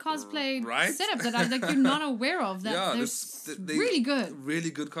insane cosplay setup that you're not aware of. That they're really good.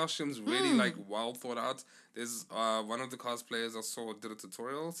 Really good costumes, really like well thought out. There's one of the cosplayers I saw did a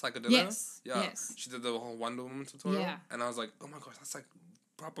tutorial, Psychedelic. Yes. Yeah. Yes. She did the whole Wonder Woman tutorial. Yeah. And I was like, oh my gosh, that's like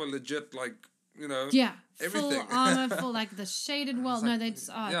proper legit, like, everything. Full armor, full like the shaded world. Like, no, it's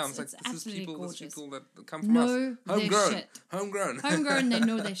absolutely gorgeous. This is people that come from us. Homegrown. Homegrown, they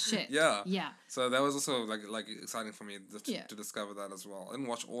know their shit. Yeah. Yeah. So that was also like exciting for me to discover that as well. I didn't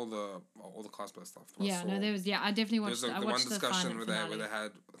watch all the cosplay stuff. I definitely watched. There was one discussion where they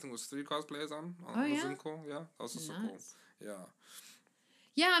had, I think it was 3 cosplayers on the Zoom call. Yeah, that was so cool. Yeah.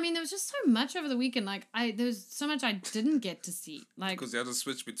 Yeah, I mean, there was just so much over the weekend. Like, there was so much I didn't get to see. Like, because you had to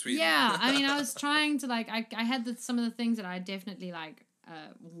switch between. Yeah, I mean, I was trying to like, I had some of the things that I definitely like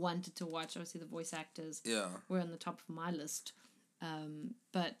wanted to watch. Obviously, the voice actors. Were on the top of my list.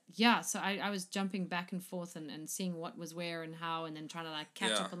 But yeah, so I was jumping back and forth and seeing what was where and how, and then trying to like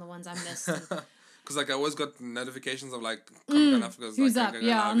catch up on the ones I missed. Because like I always got notifications of like Comic-Con Africa's who's like, up,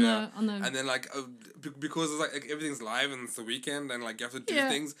 yeah, live, on the and then like because it's like everything's live and it's the weekend and like you have to do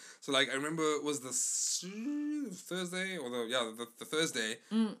things. So like I remember it was the Thursday or the Thursday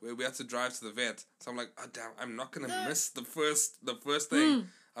where we had to drive to the vet. So I'm like, oh damn, I'm not gonna miss the first thing.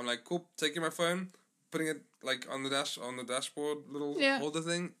 I'm like, cool, taking my phone, putting it like on the dashboard little holder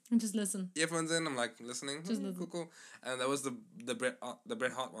thing, and just listen. Earphones in. I'm like listening. Just listen. Cool. And that was the Bret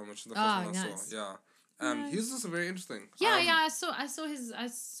Hart one, which is the first one I saw. Yeah. He was also very interesting. Yeah, I saw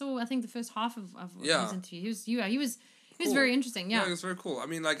I think the first half of his interview. He was very interesting. Yeah. Yeah, it was very cool. I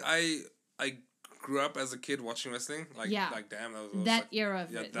mean, like I grew up as a kid watching wrestling. Like damn, that was that like, era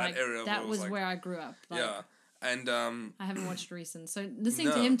of it. That era. That was like, where I grew up. Like, And I haven't watched recent, so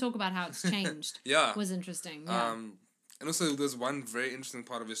listening to him talk about how it's changed was interesting. Yeah. And also there's one very interesting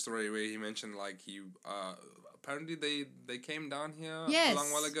part of his story where he mentioned like he apparently they came down here a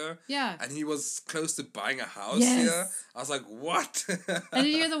long while ago. Yeah. And he was close to buying a house here. I was like, what? And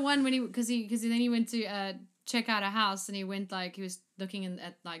you're the one when because then he went to check out a house and he went like he was looking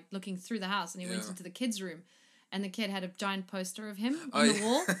looking through the house and he went into the kids' room. And the kid had a giant poster of him on the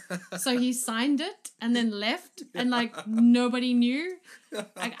wall. So he signed it and then left. And, like, nobody knew.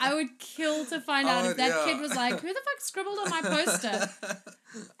 Like, I would kill to find out if that kid was like, who the fuck scribbled on my poster?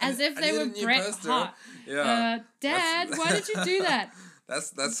 As if they were Bret Hart. Yeah. Dad, why did you do that?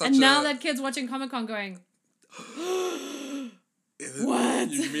 That's such And now that kid's watching Comic-Con going... What?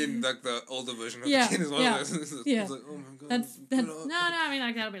 You mean like the older version of the kid as well? Yeah. It's like, oh my god. That's no, I mean,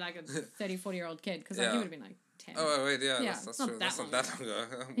 like, that'll be like a 30, 40-year-old kid. Because like, he would have been like... 10. Oh wait, that's true. That's not that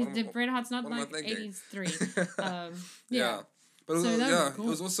long ago. Bret Hart's not like 83. But it was, cool. It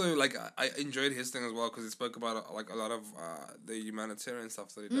was also like I enjoyed his thing as well because he spoke about like a lot of the humanitarian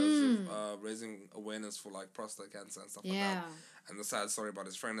stuff that he does, raising awareness for like prostate cancer and stuff like that, and the sad story about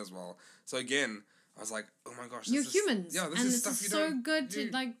his friend as well. So again, I was like, oh my gosh, you're humans. Yeah, this is stuff you so good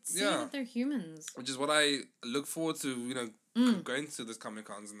to like see that they're humans. Which is what I look forward to, going to this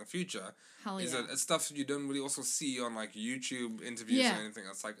Comic-Cons in the future. Is that it's stuff you don't really also see on like YouTube interviews or anything.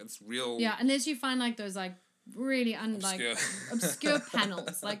 It's like it's real. Yeah, unless you find like those like really obscure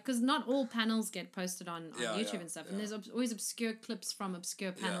panels, like because not all panels get posted on YouTube and stuff, and there's always obscure clips from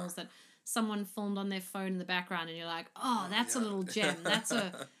obscure panels that someone filmed on their phone in the background, and you're like, oh, that's a little gem. That's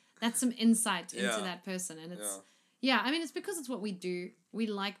some insight into that person, and it's I mean it's because it's what we do. We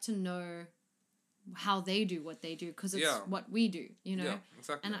like to know how they do what they do because it's what we do, Yeah,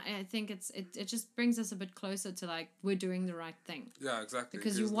 exactly. And I think it just brings us a bit closer to like we're doing the right thing. Yeah, exactly.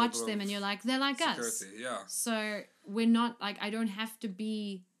 Because you watch them and you're like they're like us. Yeah. So we're not like I don't have to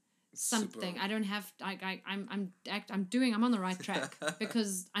be something. I don't have I'm on the right track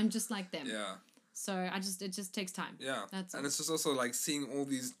because I'm just like them. Yeah. So it just takes time. Yeah. It's just also like seeing all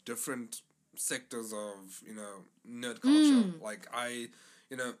these different sectors of nerd culture. Like I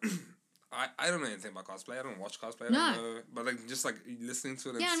don't know anything about cosplay. I don't watch cosplay. I don't know, but like just like listening to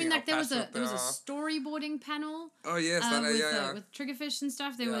it. And I mean, like there was a storyboarding panel. Oh yes, with Triggerfish and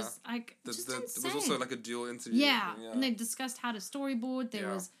stuff. There was like just insane. There was also like a dual interview. Yeah, and they discussed how to storyboard. There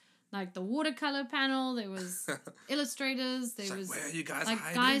was like the watercolor panel. There was illustrators. There was where are you guys like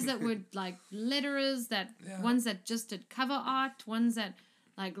hiding? Guys that would like letterers. Ones that just did cover art. Ones that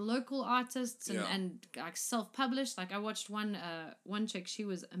like local artists and like self-published. Like I watched one chick, she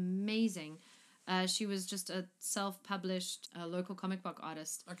was amazing. She was just a self-published local comic book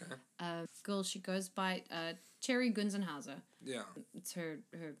artist. Okay. Girl, she goes by Cherry Gunzenhauser. Yeah. It's her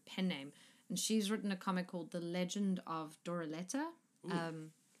pen name. And she's written a comic called The Legend of Doraletta.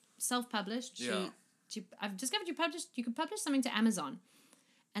 Self-published. I've discovered you can publish something to Amazon.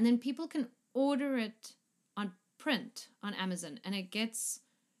 And then people can order it on print on Amazon, and it gets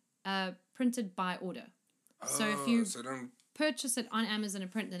printed by order. So if you purchase it on Amazon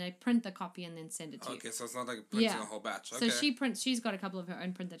and print, then they print the copy and then send it to you. Okay, so it's not like printing a whole batch. Okay. So she's got a couple of her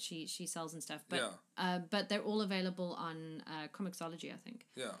own print that she sells and stuff. But but they're all available on Comixology, I think.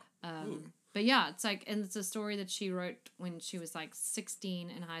 Yeah. But yeah, it's like, and it's a story that she wrote when she was like 16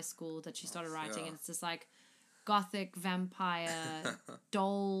 in high school that she started writing, and it's this like gothic vampire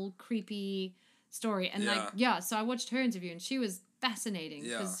doll creepy story, and so I watched her interview and she was fascinating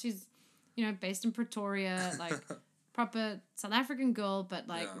because she's based in Pretoria, like proper South African girl, but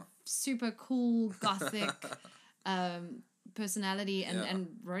like super cool gothic personality and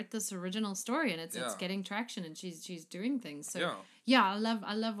wrote this original story, and it's getting traction, and she's doing things. So I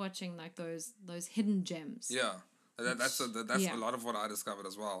love watching like those hidden gems. Yeah, that's a lot of what I discovered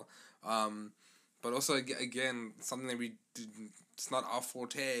as well. But also again, something that we didn't. It's not our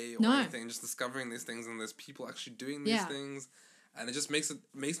forte or anything. Just discovering these things, and there's people actually doing these things, and it just makes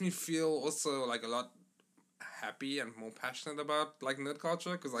me feel also like a lot happy and more passionate about like nerd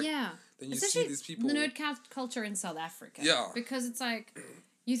culture, because like then you see these people, the nerd culture in South Africa, because it's like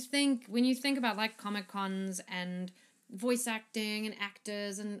when you think about like Comic Cons and voice acting and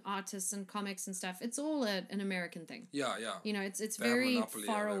actors and artists and comics and stuff, it's all an American thing. You know, it's very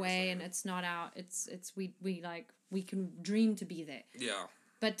far away, and it's not we can dream to be there.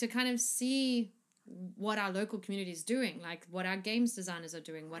 But to kind of see what our local community is doing, like what our games designers are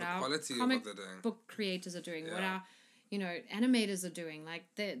doing, what our comic book creators are doing, what our animators are doing, like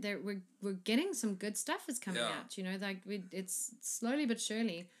we're getting some good stuff is coming out. You know, like it's slowly but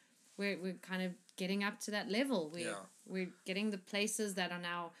surely we're kind of getting up to that level. We're getting the places that are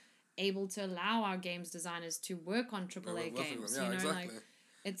now able to allow our games designers to work on AAA games. Like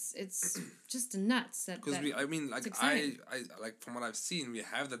it's just nuts because I like from what I've seen, we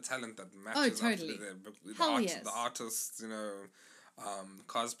have the talent that matches up to the artists,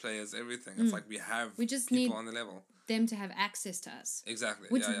 cosplayers, everything. It's like we just people need on the level, them to have access to us. Exactly.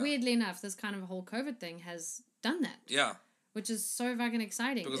 Which weirdly enough, this kind of whole COVID thing has done that. Which is so fucking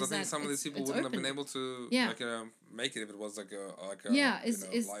exciting. Because I think some of these people wouldn't have been able to make it if it was like a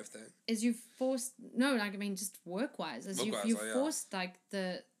live thing. Is you forced just work wise, you forced like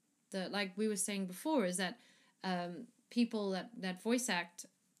the like we were saying before, is that people that voice act,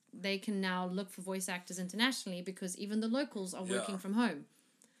 they can now look for voice actors internationally because even the locals are working from home.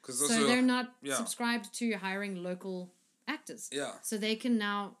 So they're not subscribed to hiring local actors. So they can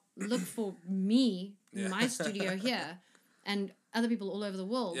now look for me in my studio here and other people all over the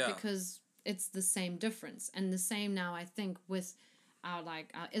world because it's the same difference. And the same now, I think, with our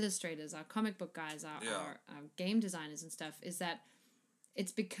illustrators, our comic book guys, our game designers and stuff, is that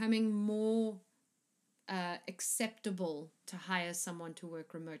it's becoming more acceptable to hire someone to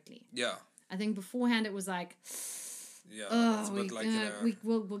work remotely. I think beforehand it was like,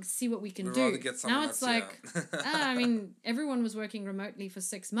 we'll see what we can do. Now it's like, everyone was working remotely for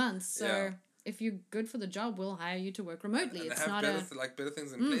 6 months, so if you're good for the job, we'll hire you to work remotely. And it's they have not better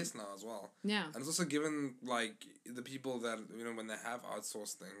things in place now as well. Yeah. And it's also given like the people that when they have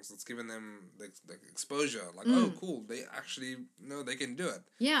outsourced things, it's given them the exposure. Like, oh cool, they actually know they can do it.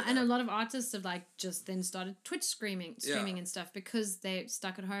 Yeah, and a lot of artists have just then started Twitch streaming and stuff because they're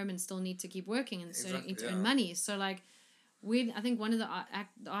stuck at home and still need to keep working and so need to earn money. So I think one of the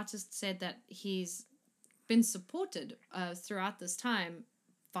artists said that he's been supported throughout this time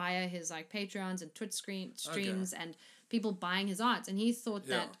via his Patreons and Twitch streams and people buying his art, and he thought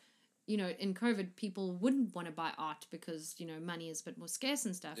that in COVID people wouldn't want to buy art because money is a bit more scarce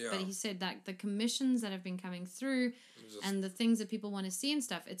and stuff, but he said that the commissions that have been coming through and the things that people want to see and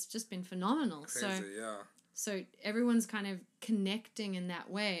stuff, it's just been phenomenal. Crazy, so everyone's kind of connecting in that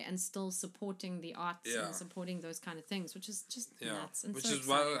way and still supporting the arts and supporting those kind of things, which is just nuts. And which is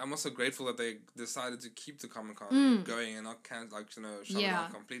why I'm also grateful that they decided to keep the Comic-Con going and not shut it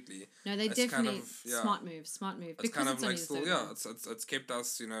down completely. No, they definitely smart move. It's kind of like still it's kept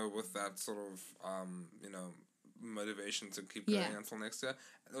us with that sort of motivation to keep going until next year.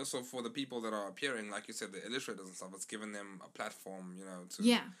 And also for the people that are appearing, like you said, the illustrators and stuff, it's given them a platform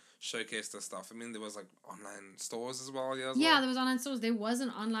to showcase their stuff. I mean, there was online stores as well. There was online stores. There was an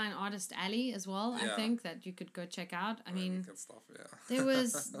online artist alley as well. I think that you could go check out. I mean, good stuff. There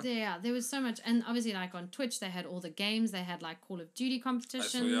was so much, and obviously on Twitch they had all the games. They had Call of Duty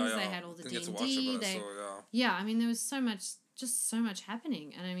competitions. They had all the D&D. I mean, there was so much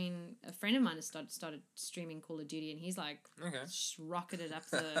happening, and I mean, a friend of mine has started streaming Call of Duty, and he's rocketed up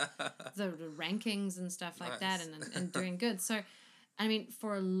the rankings and stuff like that, and doing good. So, I mean,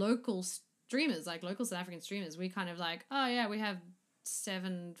 for local streamers, local South African streamers, we kind of we have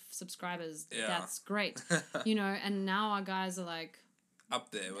 7 subscribers. Yeah. That's great, and now our guys are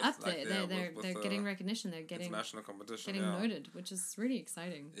up there. They're getting recognition. They're getting international competition. Getting noted, which is really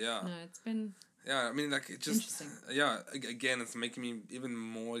exciting. Yeah. No, it's been. Yeah, I mean, it just... again, it's making me even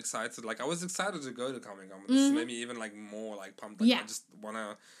more excited. I was excited to go to Comic-Con, but this made me even, more, pumped. I just want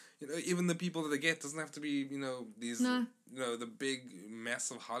to... even the people that they get doesn't have to be, these... the big,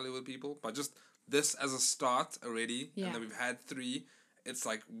 massive Hollywood people, but just this as a start already, and then we've had 3... it's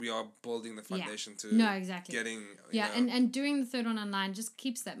like we are building the foundation to getting and doing the third one online just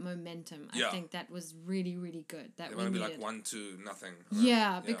keeps that momentum. I think that was really, really good. That they want to be like 1-2 nothing.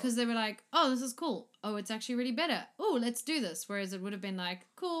 Right? Because they were like, oh, this is cool. Oh, it's actually really better. Oh, let's do this. Whereas it would have been like,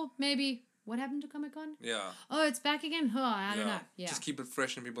 cool, maybe. What happened to Comic-Con? Yeah. Oh, it's back again? Oh, I don't know. Yeah. Just keep it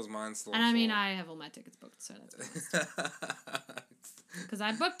fresh in people's minds still. And I mean, I have all my tickets booked, so that's because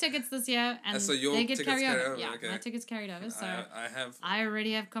I booked tickets this year, and so they get carried over. Yeah, okay. My tickets carried over, so I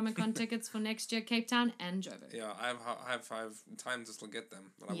already have Comic-Con tickets for next year, Cape Town and Joburg. Yeah, I have 5 times to still get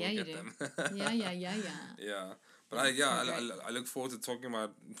them, but I will get them. Yeah. Yeah. But I look forward to talking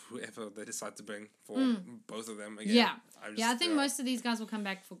about whoever they decide to bring for both of them again. Yeah. I think most of these guys will come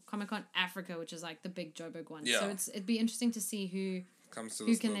back for Comic-Con Africa, which is like the big Joburg one. Yeah. So it'd be interesting to see who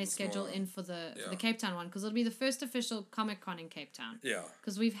can they schedule in for the Cape Town one, because it'll be the first official Comic-Con in Cape Town. Yeah.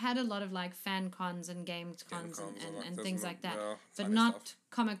 Because we've had a lot of like fan cons and game cons and things like that, but not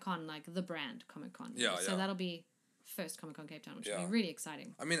Comic-Con like the brand Comic-Con. Yeah. So that'll be first Comic-Con Cape Town, which will be really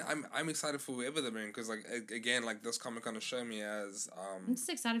exciting. I mean, I'm excited for whoever they bring, because like again, like this Comic-Con has shown me as I'm just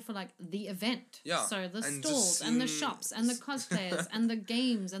excited for like the event. Yeah. So the stalls and the shops and the cosplayers and the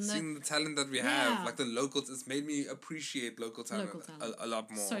games and seeing the talent that we have, like the locals. It's made me appreciate local talent. A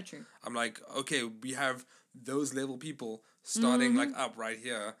lot more. So true. I'm like, okay, we have those level people starting like up right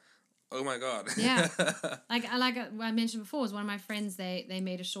here. Oh my god. Yeah. Like I mentioned before, was one of my friends, they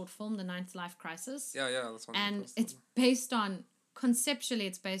made a short film, The Ninth Life Crisis. Yeah, that's one. And it's based on, conceptually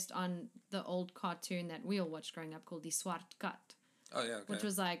it's based on the old cartoon that we all watched growing up called Die Swart Kat. Oh yeah, okay. Which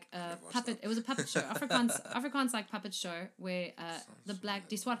was like a puppet. It was a puppet show. Afrikaans like puppet show where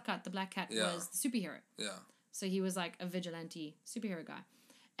Die Swart Kat, the black cat, was the superhero. Yeah. So he was like a vigilante superhero guy.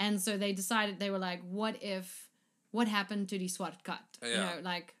 And so they decided, they were like, what happened to Die Swart Kat? You know,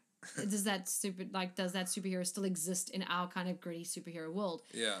 like, does that superhero still exist in our kind of gritty superhero world?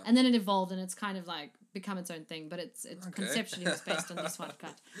 Yeah. And then it evolved, and it's kind of like become its own thing, but it's conceptually was based on this one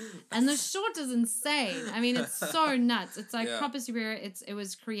cut. And the short is insane. I mean, it's so nuts. It's like proper superhero. It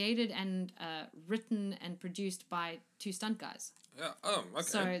was created and written and produced by 2 stunt guys. Yeah. Oh, okay.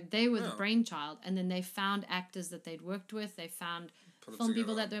 So they were the brainchild, and then they found actors that they'd worked with. They found film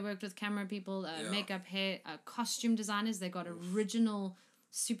people that they worked with, camera people, makeup, hair, costume designers. They got original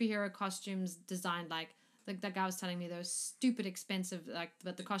superhero costumes designed, like that guy was telling me, those stupid expensive, like,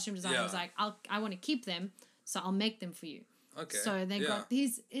 but the costume designer was like, I want to keep them, so I'll make them for you. Okay. So they got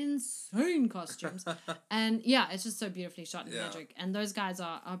these insane costumes, and it's just so beautifully shot and magic. And those guys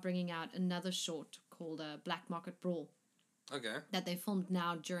are bringing out another short called Black Market Brawl. Okay. That they filmed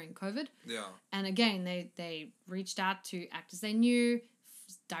now during COVID. Yeah. And again, they reached out to actors they knew,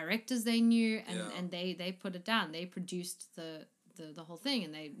 directors they knew, and they put it down. They produced the whole thing,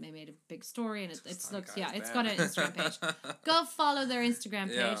 and they made a big story, and it's got an Instagram page. Go follow their Instagram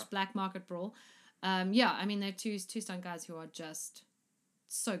page, Black Market Brawl. I mean, they're two stunt guys who are just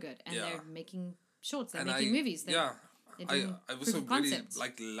so good, and they're making shorts, they're making movies. I also really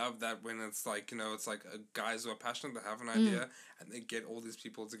love that when it's like, it's like guys who are passionate, they have an idea, and they get all these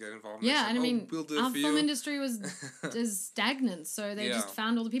people to get involved. Yeah, and I mean, we'll do our film industry is stagnant, so they just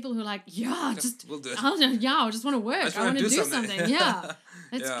found all the people who are like, we'll do it. I just want to work. I want to do something. Yeah,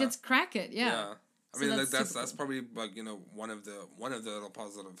 let's crack it. Yeah. I mean, like that's probably like, one of the little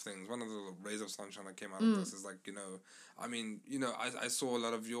positive things, one of the little rays of sunshine that came out of this is like, I mean, I saw a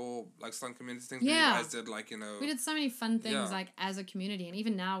lot of your like stunt community things. Yeah, you guys did like, we did so many fun things like as a community, and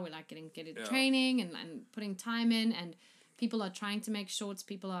even now we're like getting training and putting time in, and people are trying to make shorts.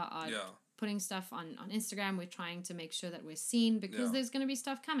 People are putting stuff on Instagram. We're trying to make sure that we're seen, because there's going to be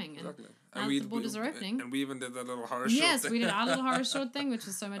stuff coming. Exactly. And now the borders are opening. And we even did that little horror short Yes, we did our little horror short thing, which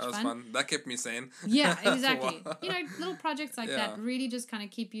was so much fun. That was fun. That kept me sane. Yeah, exactly. Little projects like that really just kind of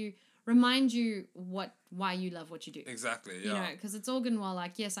remind you why you love what you do. Exactly, yeah. Because it's all good and well,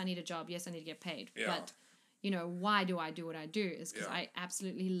 like, yes, I need a job, yes, I need to get paid. Yeah. But, why do I do what I do? Is because I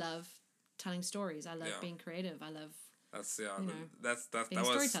absolutely love telling stories. I love being creative. I love... That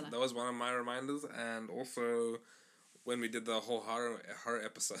was one of my reminders, and also when we did the whole horror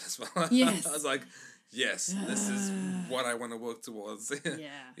episode as well. Yes. I was like, yes, this is what I want to work towards.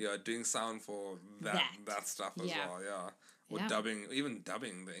 Doing sound for that stuff as well. Yeah. Or dubbing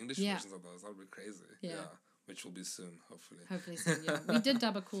the English versions of those. That would be crazy. Yeah. Which will be soon, hopefully. Hopefully soon, yeah. We did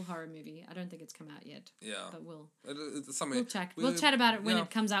dub a cool horror movie. I don't think it's come out yet. Yeah. But we'll check. We'll chat about it when it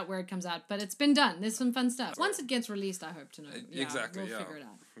comes out, where it comes out. But it's been done. There's some fun stuff. Once it gets released, I hope to know. Exactly, We'll figure it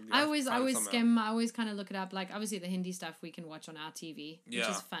out. I always skim. I always kind of look it up. Like, obviously, the Hindi stuff we can watch on our TV, which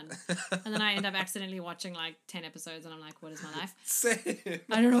is fun. And then I end up accidentally watching like 10 episodes, and I'm like, "What is my life?" Same.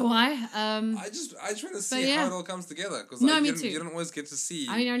 I don't know why. I try to see how it all comes together, because like, you don't always get to see.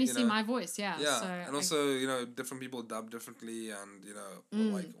 I mean, I only see my voice. Yeah. So and also different people dub differently,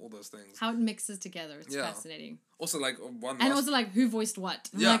 and like all those things. How it mixes together. It's fascinating. Also, like also like who voiced what.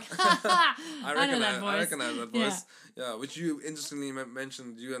 I'm like, I recognize that voice. Yeah, which you interestingly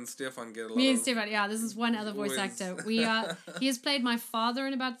mentioned. You and Stefan get a lot. Me and Stefan, this is one other voice actor. He has played my father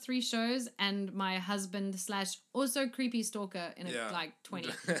in about 3 shows, and my husband / also creepy stalker in like 20.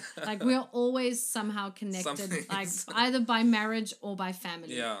 Like, we're always somehow connected, like either by marriage or by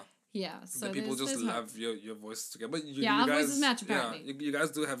family. Yeah, so the people just love your voices together. But you our guys, voices match apparently. You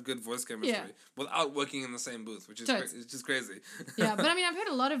guys do have good voice chemistry without working in the same booth, which is just crazy. Yeah, but I mean, I've heard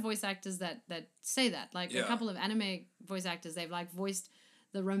a lot of voice actors that say that. Like a couple of anime voice actors, they've like voiced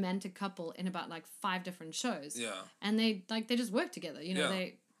the romantic couple in about like 5 different shows. Yeah, and they just work together.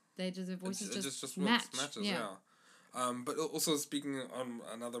 They just their voices just matches. But also speaking on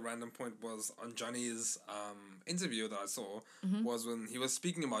another random point was on Johnny's interview that I saw was when he was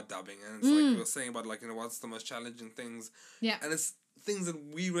speaking about dubbing, and it's like he was saying about like what's the most challenging things. Yeah. And it's things that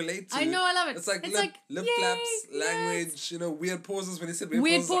we relate to. I know, I love it. It's like lip flaps, language, weird pauses. When he said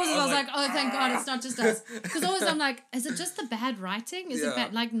weird pauses, I was like, oh, thank God, it's not just us. Because always I'm like, is it just the bad writing? Is it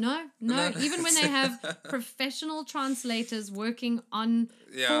bad? Like, no. Even when they have professional translators working on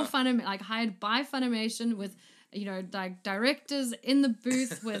for Funimation, like hired by Funimation with like directors in the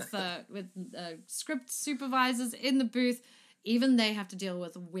booth with script supervisors in the booth, even they have to deal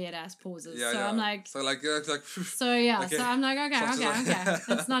with weird ass pauses. I'm like, so like it's like okay. So I'm like, okay.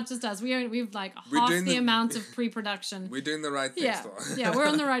 It's not just us. We've like half the amount of pre-production. We're doing the right thing. Yeah, we're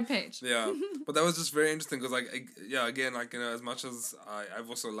on the right page. But that was just very interesting because like again, like as much as I've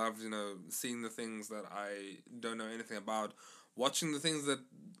also loved seeing the things that I don't know anything about, watching the things that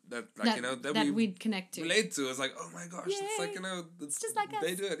we'd connect to, relate to. It's like, oh my gosh, it's like it's just like us.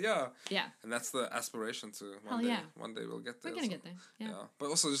 They do it, and that's the aspiration to one day we'll get there. We're gonna get there, But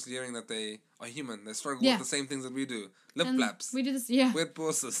also just hearing that they are human, they struggle with the same things that we do. Lip flaps, we do this, weird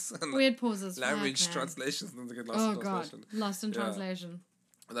pauses, language translations, and to get lost in translation. Lost in translation.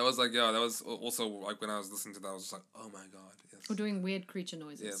 That was like that was also like when I was listening to that, I was just like, oh my God. We're doing weird creature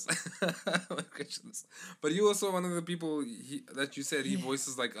noises. Yes. But you also one of the people that you said he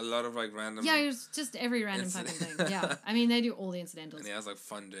voices like a lot of like random... Yeah, it's just every random fucking thing. Yeah. I mean, they do all the incidentals. And he has like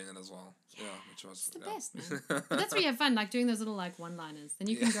fun doing it as well. Yeah, which was... It's the best, man. But that's where you have fun, like doing those little like one-liners. Then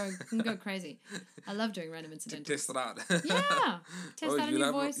you can go crazy. I love doing random incidentals. Test it out. Test out a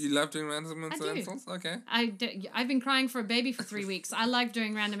new voice. You love doing random incidentals? Okay. I've been crying for a baby for 3 weeks. I like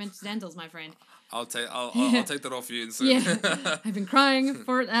doing random incidentals, my friend. I'll take that off you soon. I've been crying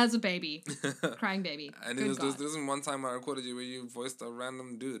for it as a baby. Crying baby. And there wasn't one time I recorded you where you voiced a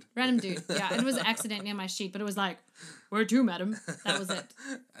random dude. Random dude, yeah. It was accidentally on my sheet, but it was like, where to, madam? That was it.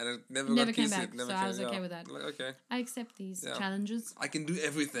 And it never came back, so I was okay with that. Like, okay. I accept these challenges. I can do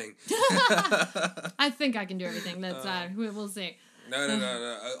everything. I think I can do everything. We'll see. No.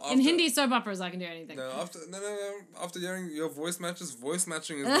 In Hindi soap operas, I can do anything. After hearing your voice matching is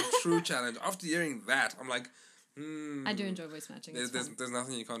the true challenge. After hearing that, I'm like, I do enjoy voice matching. There's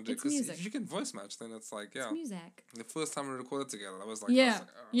nothing you can't do. Because if you can voice match, then it's like, It's music. The first time we recorded together, I was like,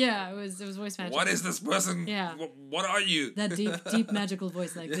 it was voice matching. What is this person? Yeah. What are you? That deep magical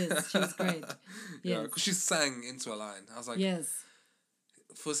voice like this. She was great. Yeah, because she sang into a line. I was like, yes.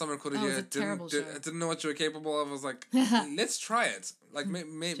 First time I recorded you, I didn't know what you were capable of. I was like, let's try it. Like,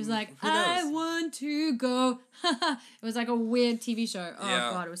 maybe. She was like, I want to go. It was like a weird TV show. Oh,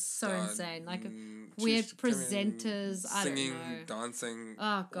 God, it was so insane. Like, weird presenters. Singing, I don't know. dancing.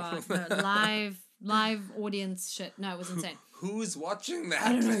 Oh, God. No, live audience shit. No, it was insane. Who's watching that?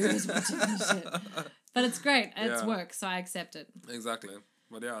 I don't know who's watching this shit. But it's great. It's work, so I accept it. Exactly.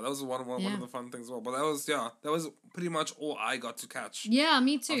 But yeah, that was one of the fun things as well. But that was pretty much all I got to catch. Yeah,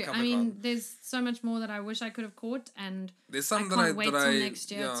 me too. I mean, there's so much more that I wish I could have caught, and there's some I can't wait till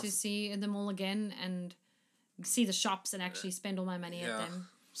next year to see them all again and see the shops and actually spend all my money at them.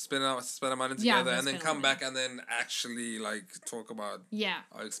 Spend our money together and then come back and then actually like talk about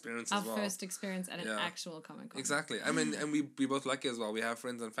our experience as well. Our first experience at an actual Comic-Con. Exactly. I mean, and we both lucky as well. We have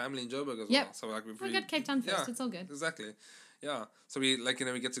friends and family in Joburg as well. So like we got Cape Town first. It's all good. Exactly. Yeah, so we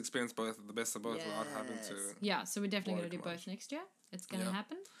get to experience the best of both without having to. Yeah, so we're definitely gonna do both next year. It's gonna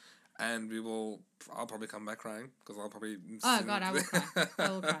happen. And I'll probably come back crying because I'll probably. Oh God, I will cry. I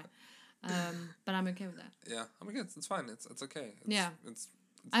will cry. But I'm okay with that. Yeah, I mean it's fine. It's okay.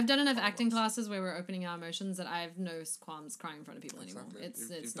 I've done enough acting classes where we're opening our emotions that I have no qualms crying in front of people anymore.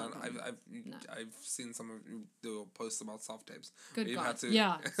 It's not. I've seen some of you do posts about soft tapes. Good God.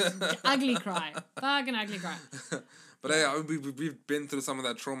 Yeah. Ugly cry. Fucking ugly cry. But we've been through some of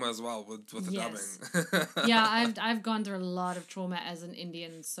that trauma as well with the dubbing. Yeah, I've gone through a lot of trauma as an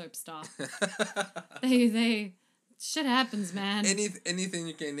Indian soap star. They shit happens, man. Anything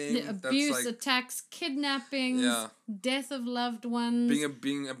you can name. Abuse, attacks, kidnappings, death of loved ones.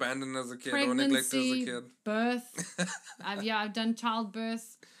 Being abandoned as a kid or neglected as a kid. Birth. I've done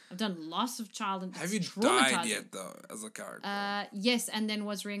childbirth. I've done loss of child. And have you died yet though as a character? Yes, and then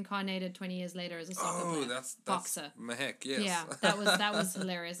was reincarnated 20 years later as a soccer player. That's boxer. Mahek, yes. Yeah, that was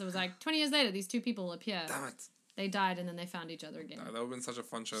hilarious. It was like 20 years later, these two people appear. Damn it. They died and then they found each other again. That would have been such a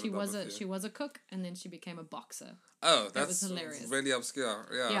fun show. She was a cook and then she became a boxer. Oh, that was hilarious. Really obscure.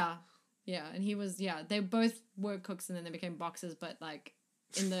 Yeah, and he was they both were cooks and then they became boxers, but like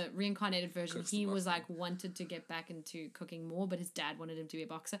in the reincarnated version, he was like wanted to get back into cooking more, but his dad wanted him to be a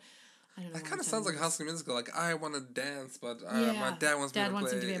boxer. I don't know. That kind of sounds like High School Musical. Like I want to dance, but my dad wants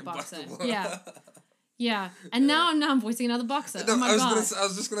me to be a boxer. Yeah. Yeah, and now I'm voicing another boxer. No, oh my God. I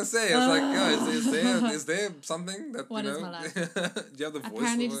was just gonna say, I was like, is there something that what is my life? Do you have the voice?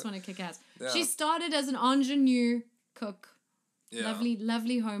 Apparently, just want to kick ass. Yeah. She started as an ingenue cook, lovely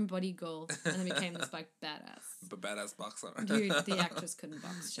homebody girl, and then became this like badass boxer. Dude, the actress couldn't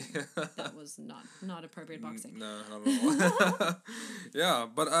box. That was not appropriate boxing. No, not at all. Yeah,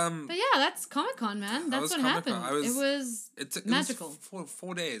 but yeah, that's Comic-Con, man. That's what happened. It took magical. It was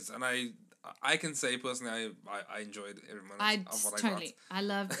 4 days, and I can say personally, I enjoyed every moment of what I got. I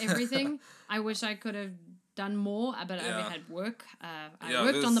loved everything. I wish I could have done more, but I had work. I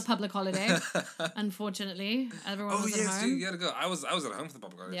worked on the public holiday. Unfortunately, everyone was at home. Dude, you had to go. I was at home for the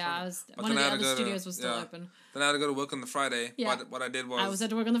public holiday. Yeah, one of the other studios was still open. Then I had to go to work on the Friday. Yeah. What I did was I was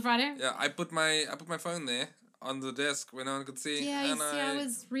at work on the Friday. Yeah, I put my phone there on the desk where no one could see. Yeah, I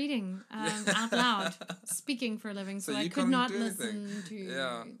was reading out loud, speaking for a living, so I could not listen to.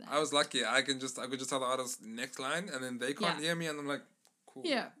 Yeah, that. I was lucky. I could just tell the artist next line, and then they can't hear me, and I'm like, cool.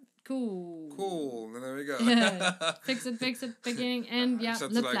 Yeah. Cool. And there we go. Fix it, beginning, end,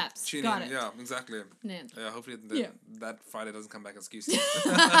 lip flaps. Got it. Yeah, exactly. Yeah, hopefully that Friday doesn't come back as QC.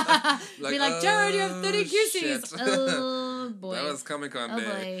 Be like, Jared, you have 30 QCs. Oh, boy. That was Comic-Con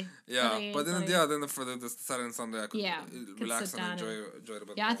day. Yeah, but then for the Saturday and Sunday, I could relax and enjoy it a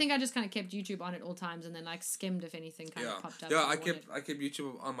bit more. I think I just kind of kept YouTube on at all times and then like skimmed if anything kind of popped up. Yeah, I kept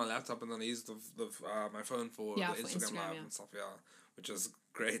YouTube on my laptop and then I used my phone for the Instagram Live and stuff, which is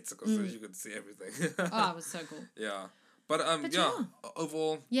great because you could see everything. Oh, it was so cool. Yeah. But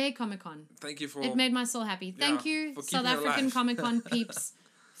overall... Yay, Comic-Con. Thank you for... It made my soul happy. Thank you, South African Comic-Con peeps,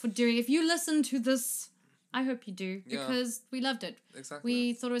 for doing... If you listen to this, I hope you do, because we loved it. Exactly.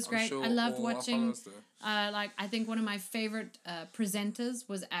 We thought it was great. Sure I loved watching... I think one of my favorite presenters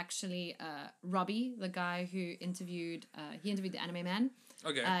was actually Robbie, the guy who interviewed... he interviewed the Anime Man.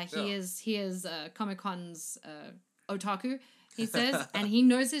 Okay. He is Comic-Con's otaku, he says, and he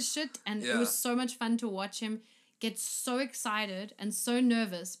knows his shit, and it was so much fun to watch him get so excited and so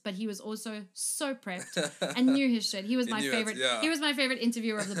nervous, but he was also so prepped and knew his shit. He was my favorite. He was my favorite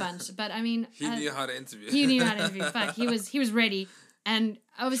interviewer of the bunch. But I mean, he knew how to interview. He knew how to interview. Fuck, he was ready, and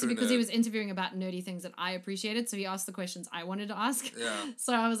obviously because he was interviewing about nerdy things that I appreciated, so he asked the questions I wanted to ask. Yeah.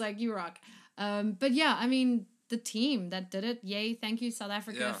 So I was like, you rock. But yeah, I mean, the team that did it, yay! Thank you, South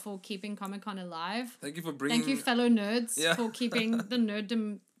Africa, for keeping Comic-Con alive. Thank you for bringing. Thank you, fellow nerds, for keeping the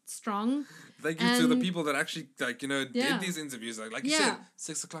nerddom strong. Thank you to the people that actually did these interviews. Like you said,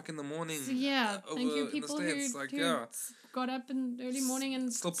 6 o'clock in the morning. So, thank you people who got up in early morning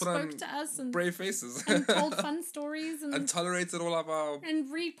and still spoke to us and brave faces and told fun stories and tolerated all of our and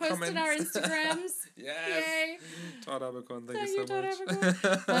reposted comments. Our Instagrams. Yes. Yay. Todd Abercorn, thank you so much.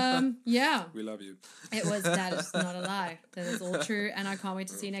 We love you. That is not a lie. That is all true, and I can't wait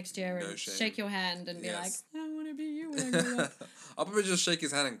to see you next year and shake your hand and be like, I want to be you when I grow up. I'll probably just shake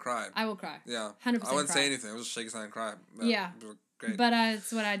his hand and cry. I will cry. Yeah. 100% I won't say anything. I'll just shake his hand and cry. Yeah. Great. But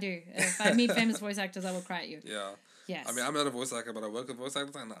it's what I do. If I meet famous voice actors, I will cry at you. Yeah. Yes. I mean, I'm not a voice actor, but I work with voice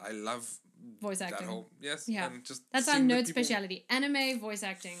actors, and I love voice acting. Yeah. And just that's our nerd speciality. Anime voice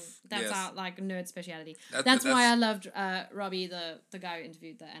acting. That's our nerd speciality. That's why I loved Robbie, the guy who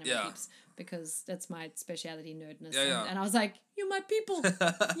interviewed the anime peeps, because that's my speciality, nerdness. And I was like, you're my people.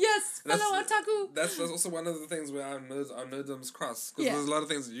 Yes, fellow otaku. That's also one of the things where our nerddoms cross, because there's a lot of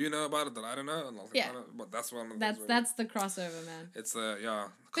things you know about it that I don't know, and but that's one of the that's the crossover, man. It's common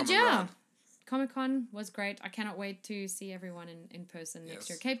but ground. Comic-Con was great. I cannot wait to see everyone in person next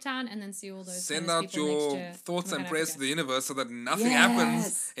year. Cape Town, and then see all those Send out your thoughts and prayers to the universe so that nothing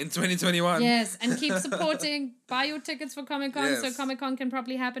happens in 2021. Yes, and keep supporting. Buy your tickets for Comic-Con so Comic-Con can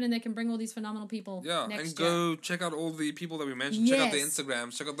properly happen and they can bring all these phenomenal people next year. Go check out all the people that we mentioned. Check out the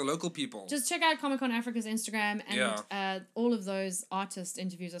Instagrams. Check out the local people. Just check out Comic-Con Africa's Instagram, and all of those artist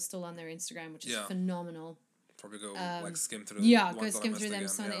interviews are still on their Instagram, which is phenomenal. Probably go skim through. Yeah, go skim through them.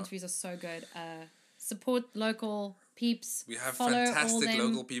 Some of the interviews are so good. Support local peeps. We have fantastic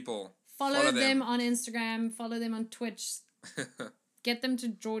local people. Follow them on Instagram. Follow them on Twitch. Get them to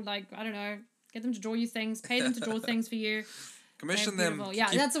draw, get them to draw you things. Pay them to draw things for you. Commission them. Yeah,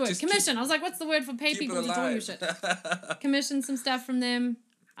 that's the word. Commission. I was like, what's the word for pay people to draw you shit? Commission some stuff from them.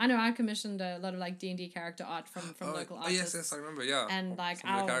 I know I commissioned a lot of D&D character art from local artists. Yes, I remember. Yeah, and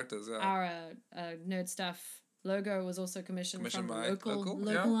our characters. Yeah. Our nerd stuff logo was also commissioned from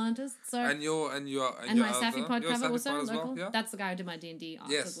local artists. So and my Safi pod cover also local. Well? That's the guy who did my D&D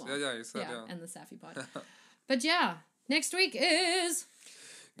art as well. You said and the Safi pod. But next week is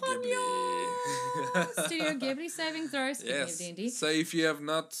Ponyo! Studio Ghibli Saving Throw. Speaking of D&D. So if you have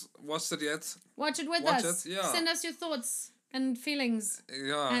not watched it yet, watch it with us. Send us your thoughts and feelings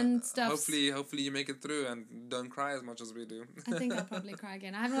and stuff. Hopefully you make it through and don't cry as much as we do. I think I'll probably cry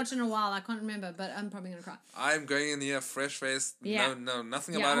again. I haven't watched it in a while. I can't remember, but I'm probably going to cry. I'm going in here fresh-faced. No,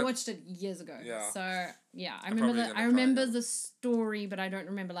 nothing about it. I watched it years ago. Yeah. So, I remember the story, but I don't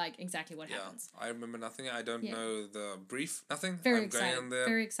remember, exactly what happens. I remember nothing. I don't know the brief. Nothing. Very excited.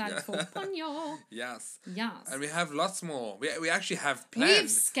 Very excited for Ponyo. Yes. And we have lots more. We actually have planned. We've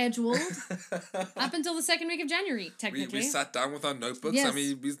scheduled up until the second week of January, technically. We sat down with our notebooks and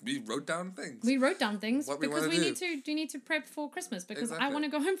we wrote down things. We wrote down things because we need to prep for Christmas because I want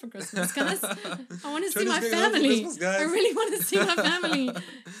to go home for Christmas, guys. I want to see my family. I really want to see my family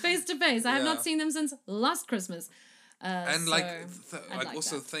face to face. I have not seen them since last Christmas. And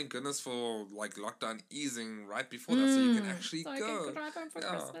thank goodness for lockdown easing right before that, so you can actually go. I can drive home for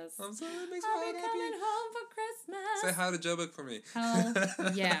Christmas. I'm sorry, it makes me happy. Coming home for Christmas. Say hi to Joburg for me.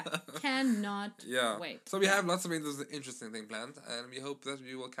 Hell yeah, cannot wait. So we have lots of interesting things planned, and we hope that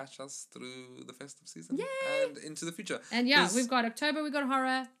you will catch us through the festive season and into the future. And we've got October, we got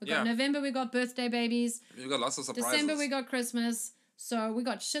horror. We got November, we got birthday babies. We've got lots of surprises. December, we got Christmas. So we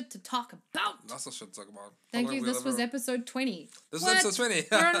got shit to talk about. Lots of shit to talk about. Thank you. This was episode 20. This is episode 20.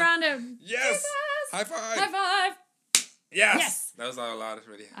 We're on round it. Yes. Jesus. High five. High five. Yes. That was our loudest,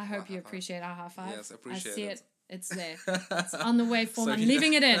 really. I hope you appreciate our high five. Yes, I appreciate it. I see it. It's there. It's on the way form. I'm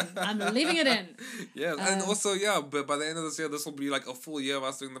leaving it in. I'm leaving it in. Yeah, and also, but by the end of this year, this will be a full year of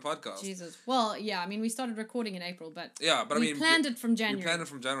us doing the podcast. Jesus. Well, I mean, we started recording in April, but we planned it from January. We planned it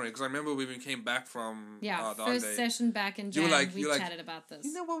from January, because I remember when we came back from first session back in January, we chatted about this.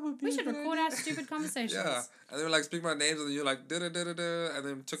 You know what would be we should record our stupid conversations. Yeah, and they were speaking about names, and then you're da-da-da-da-da, and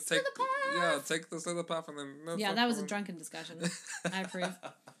then take the slither path, and then... that was a drunken discussion. I approve.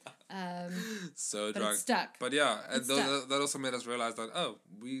 So drunk. It's stuck. But that also made us realize that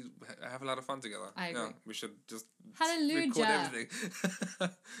we have a lot of fun together. I agree. We should just record everything.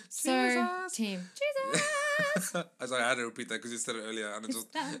 So team Jesus. I had to repeat that because you said it earlier, and it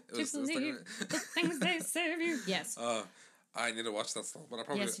was believe the things they serve you. Yes. I need to watch that stuff, but I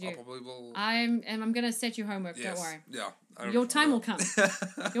probably will. I'm gonna set you homework. Yes. Don't worry. Yeah. Your time will come.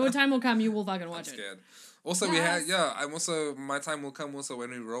 Your time will come. You will fucking watch it. I'm scared. Also, my time will come also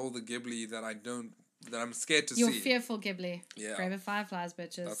when we roll the Ghibli that I'm scared to see. Your fearful Ghibli. Yeah. Grave of Fireflies,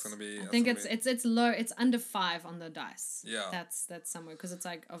 bitches. That's gonna be. I think it's low. It's under 5 on the dice. Yeah. That's somewhere because it's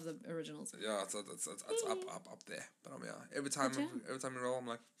of the originals. Yeah, it's up there. But every time we roll, I'm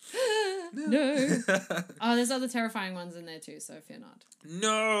like. No. Oh, there's other terrifying ones in there too. So fear not.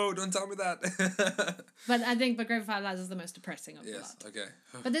 No, don't tell me that. But Grave of Fireflies is the most depressing of the lot. Yes. Okay.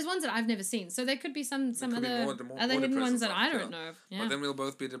 But there's ones that I've never seen, so there could be some other hidden ones that I don't know of. Yeah. But then we'll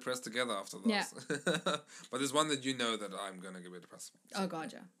both be depressed together after those. Yeah. But there's one that that I'm gonna get a bit depressed about. So. Oh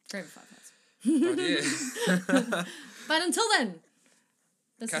god, yeah. Grave of Fireflies. But but until then.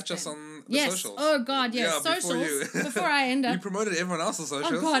 Catch us on the socials. Oh god, yes. Yeah, socials. Before I end up. You promoted everyone else's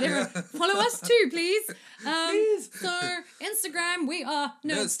socials. Oh god, follow us too, please. Please. So Instagram, we are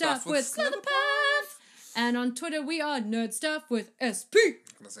Nerd Stuff with Slitherpath. And on Twitter, we are Nerd Stuff with SP.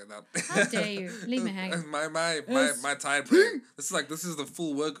 I'm gonna say that. How dare you? Leave me hanging. My tired brain. This is the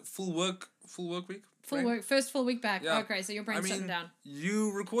full work week. First full week back. Yeah. Okay, so your brain's shutting down.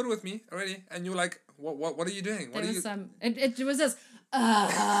 You recorded with me already, and you were like, "What are you doing? What are you?" It was this.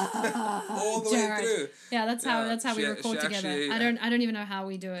 All the way through. Yeah, that's how we record together. I don't even know how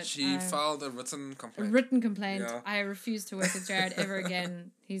we do it. She filed a written complaint. Yeah. I refuse to work with Jared ever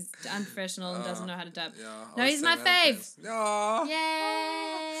again. He's unprofessional and doesn't know how to dub. Yeah, no, he's my fave.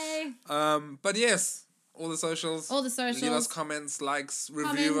 Yay! But yes. All the socials. Leave us comments, likes,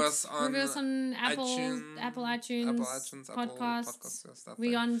 review us on Apple iTunes, podcasts.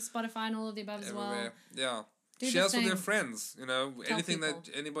 We on Spotify and all of the above everywhere. As well. Yeah. Share us with your friends. You know, tell anything people.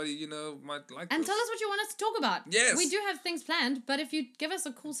 That anybody you know might like. And tell us what you want us to talk about. Yes. We do have things planned, but if you give us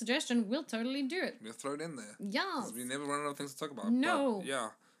a cool suggestion, we'll totally do it. We'll throw it in there. Yeah. We never run out of things to talk about. No. But, yeah.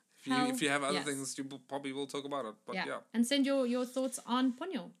 If you have other things, you probably will talk about it. But yeah. And send your thoughts on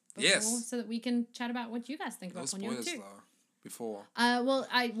Ponyo. Yes. So that we can chat about what you guys think about Ponyo too. Though, before.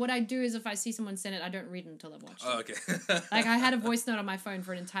 What I do is if I see someone send it, I don't read it until I've watched it. Oh, okay. Like I had a voice note on my phone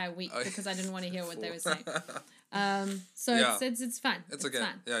for an entire week because I didn't want to hear what they were saying. So it's fun. It's okay.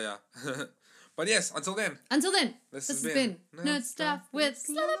 Fun. Yeah. But yes, until then. This has been Nerd Stuff with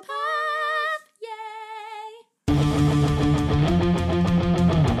Slither Pie.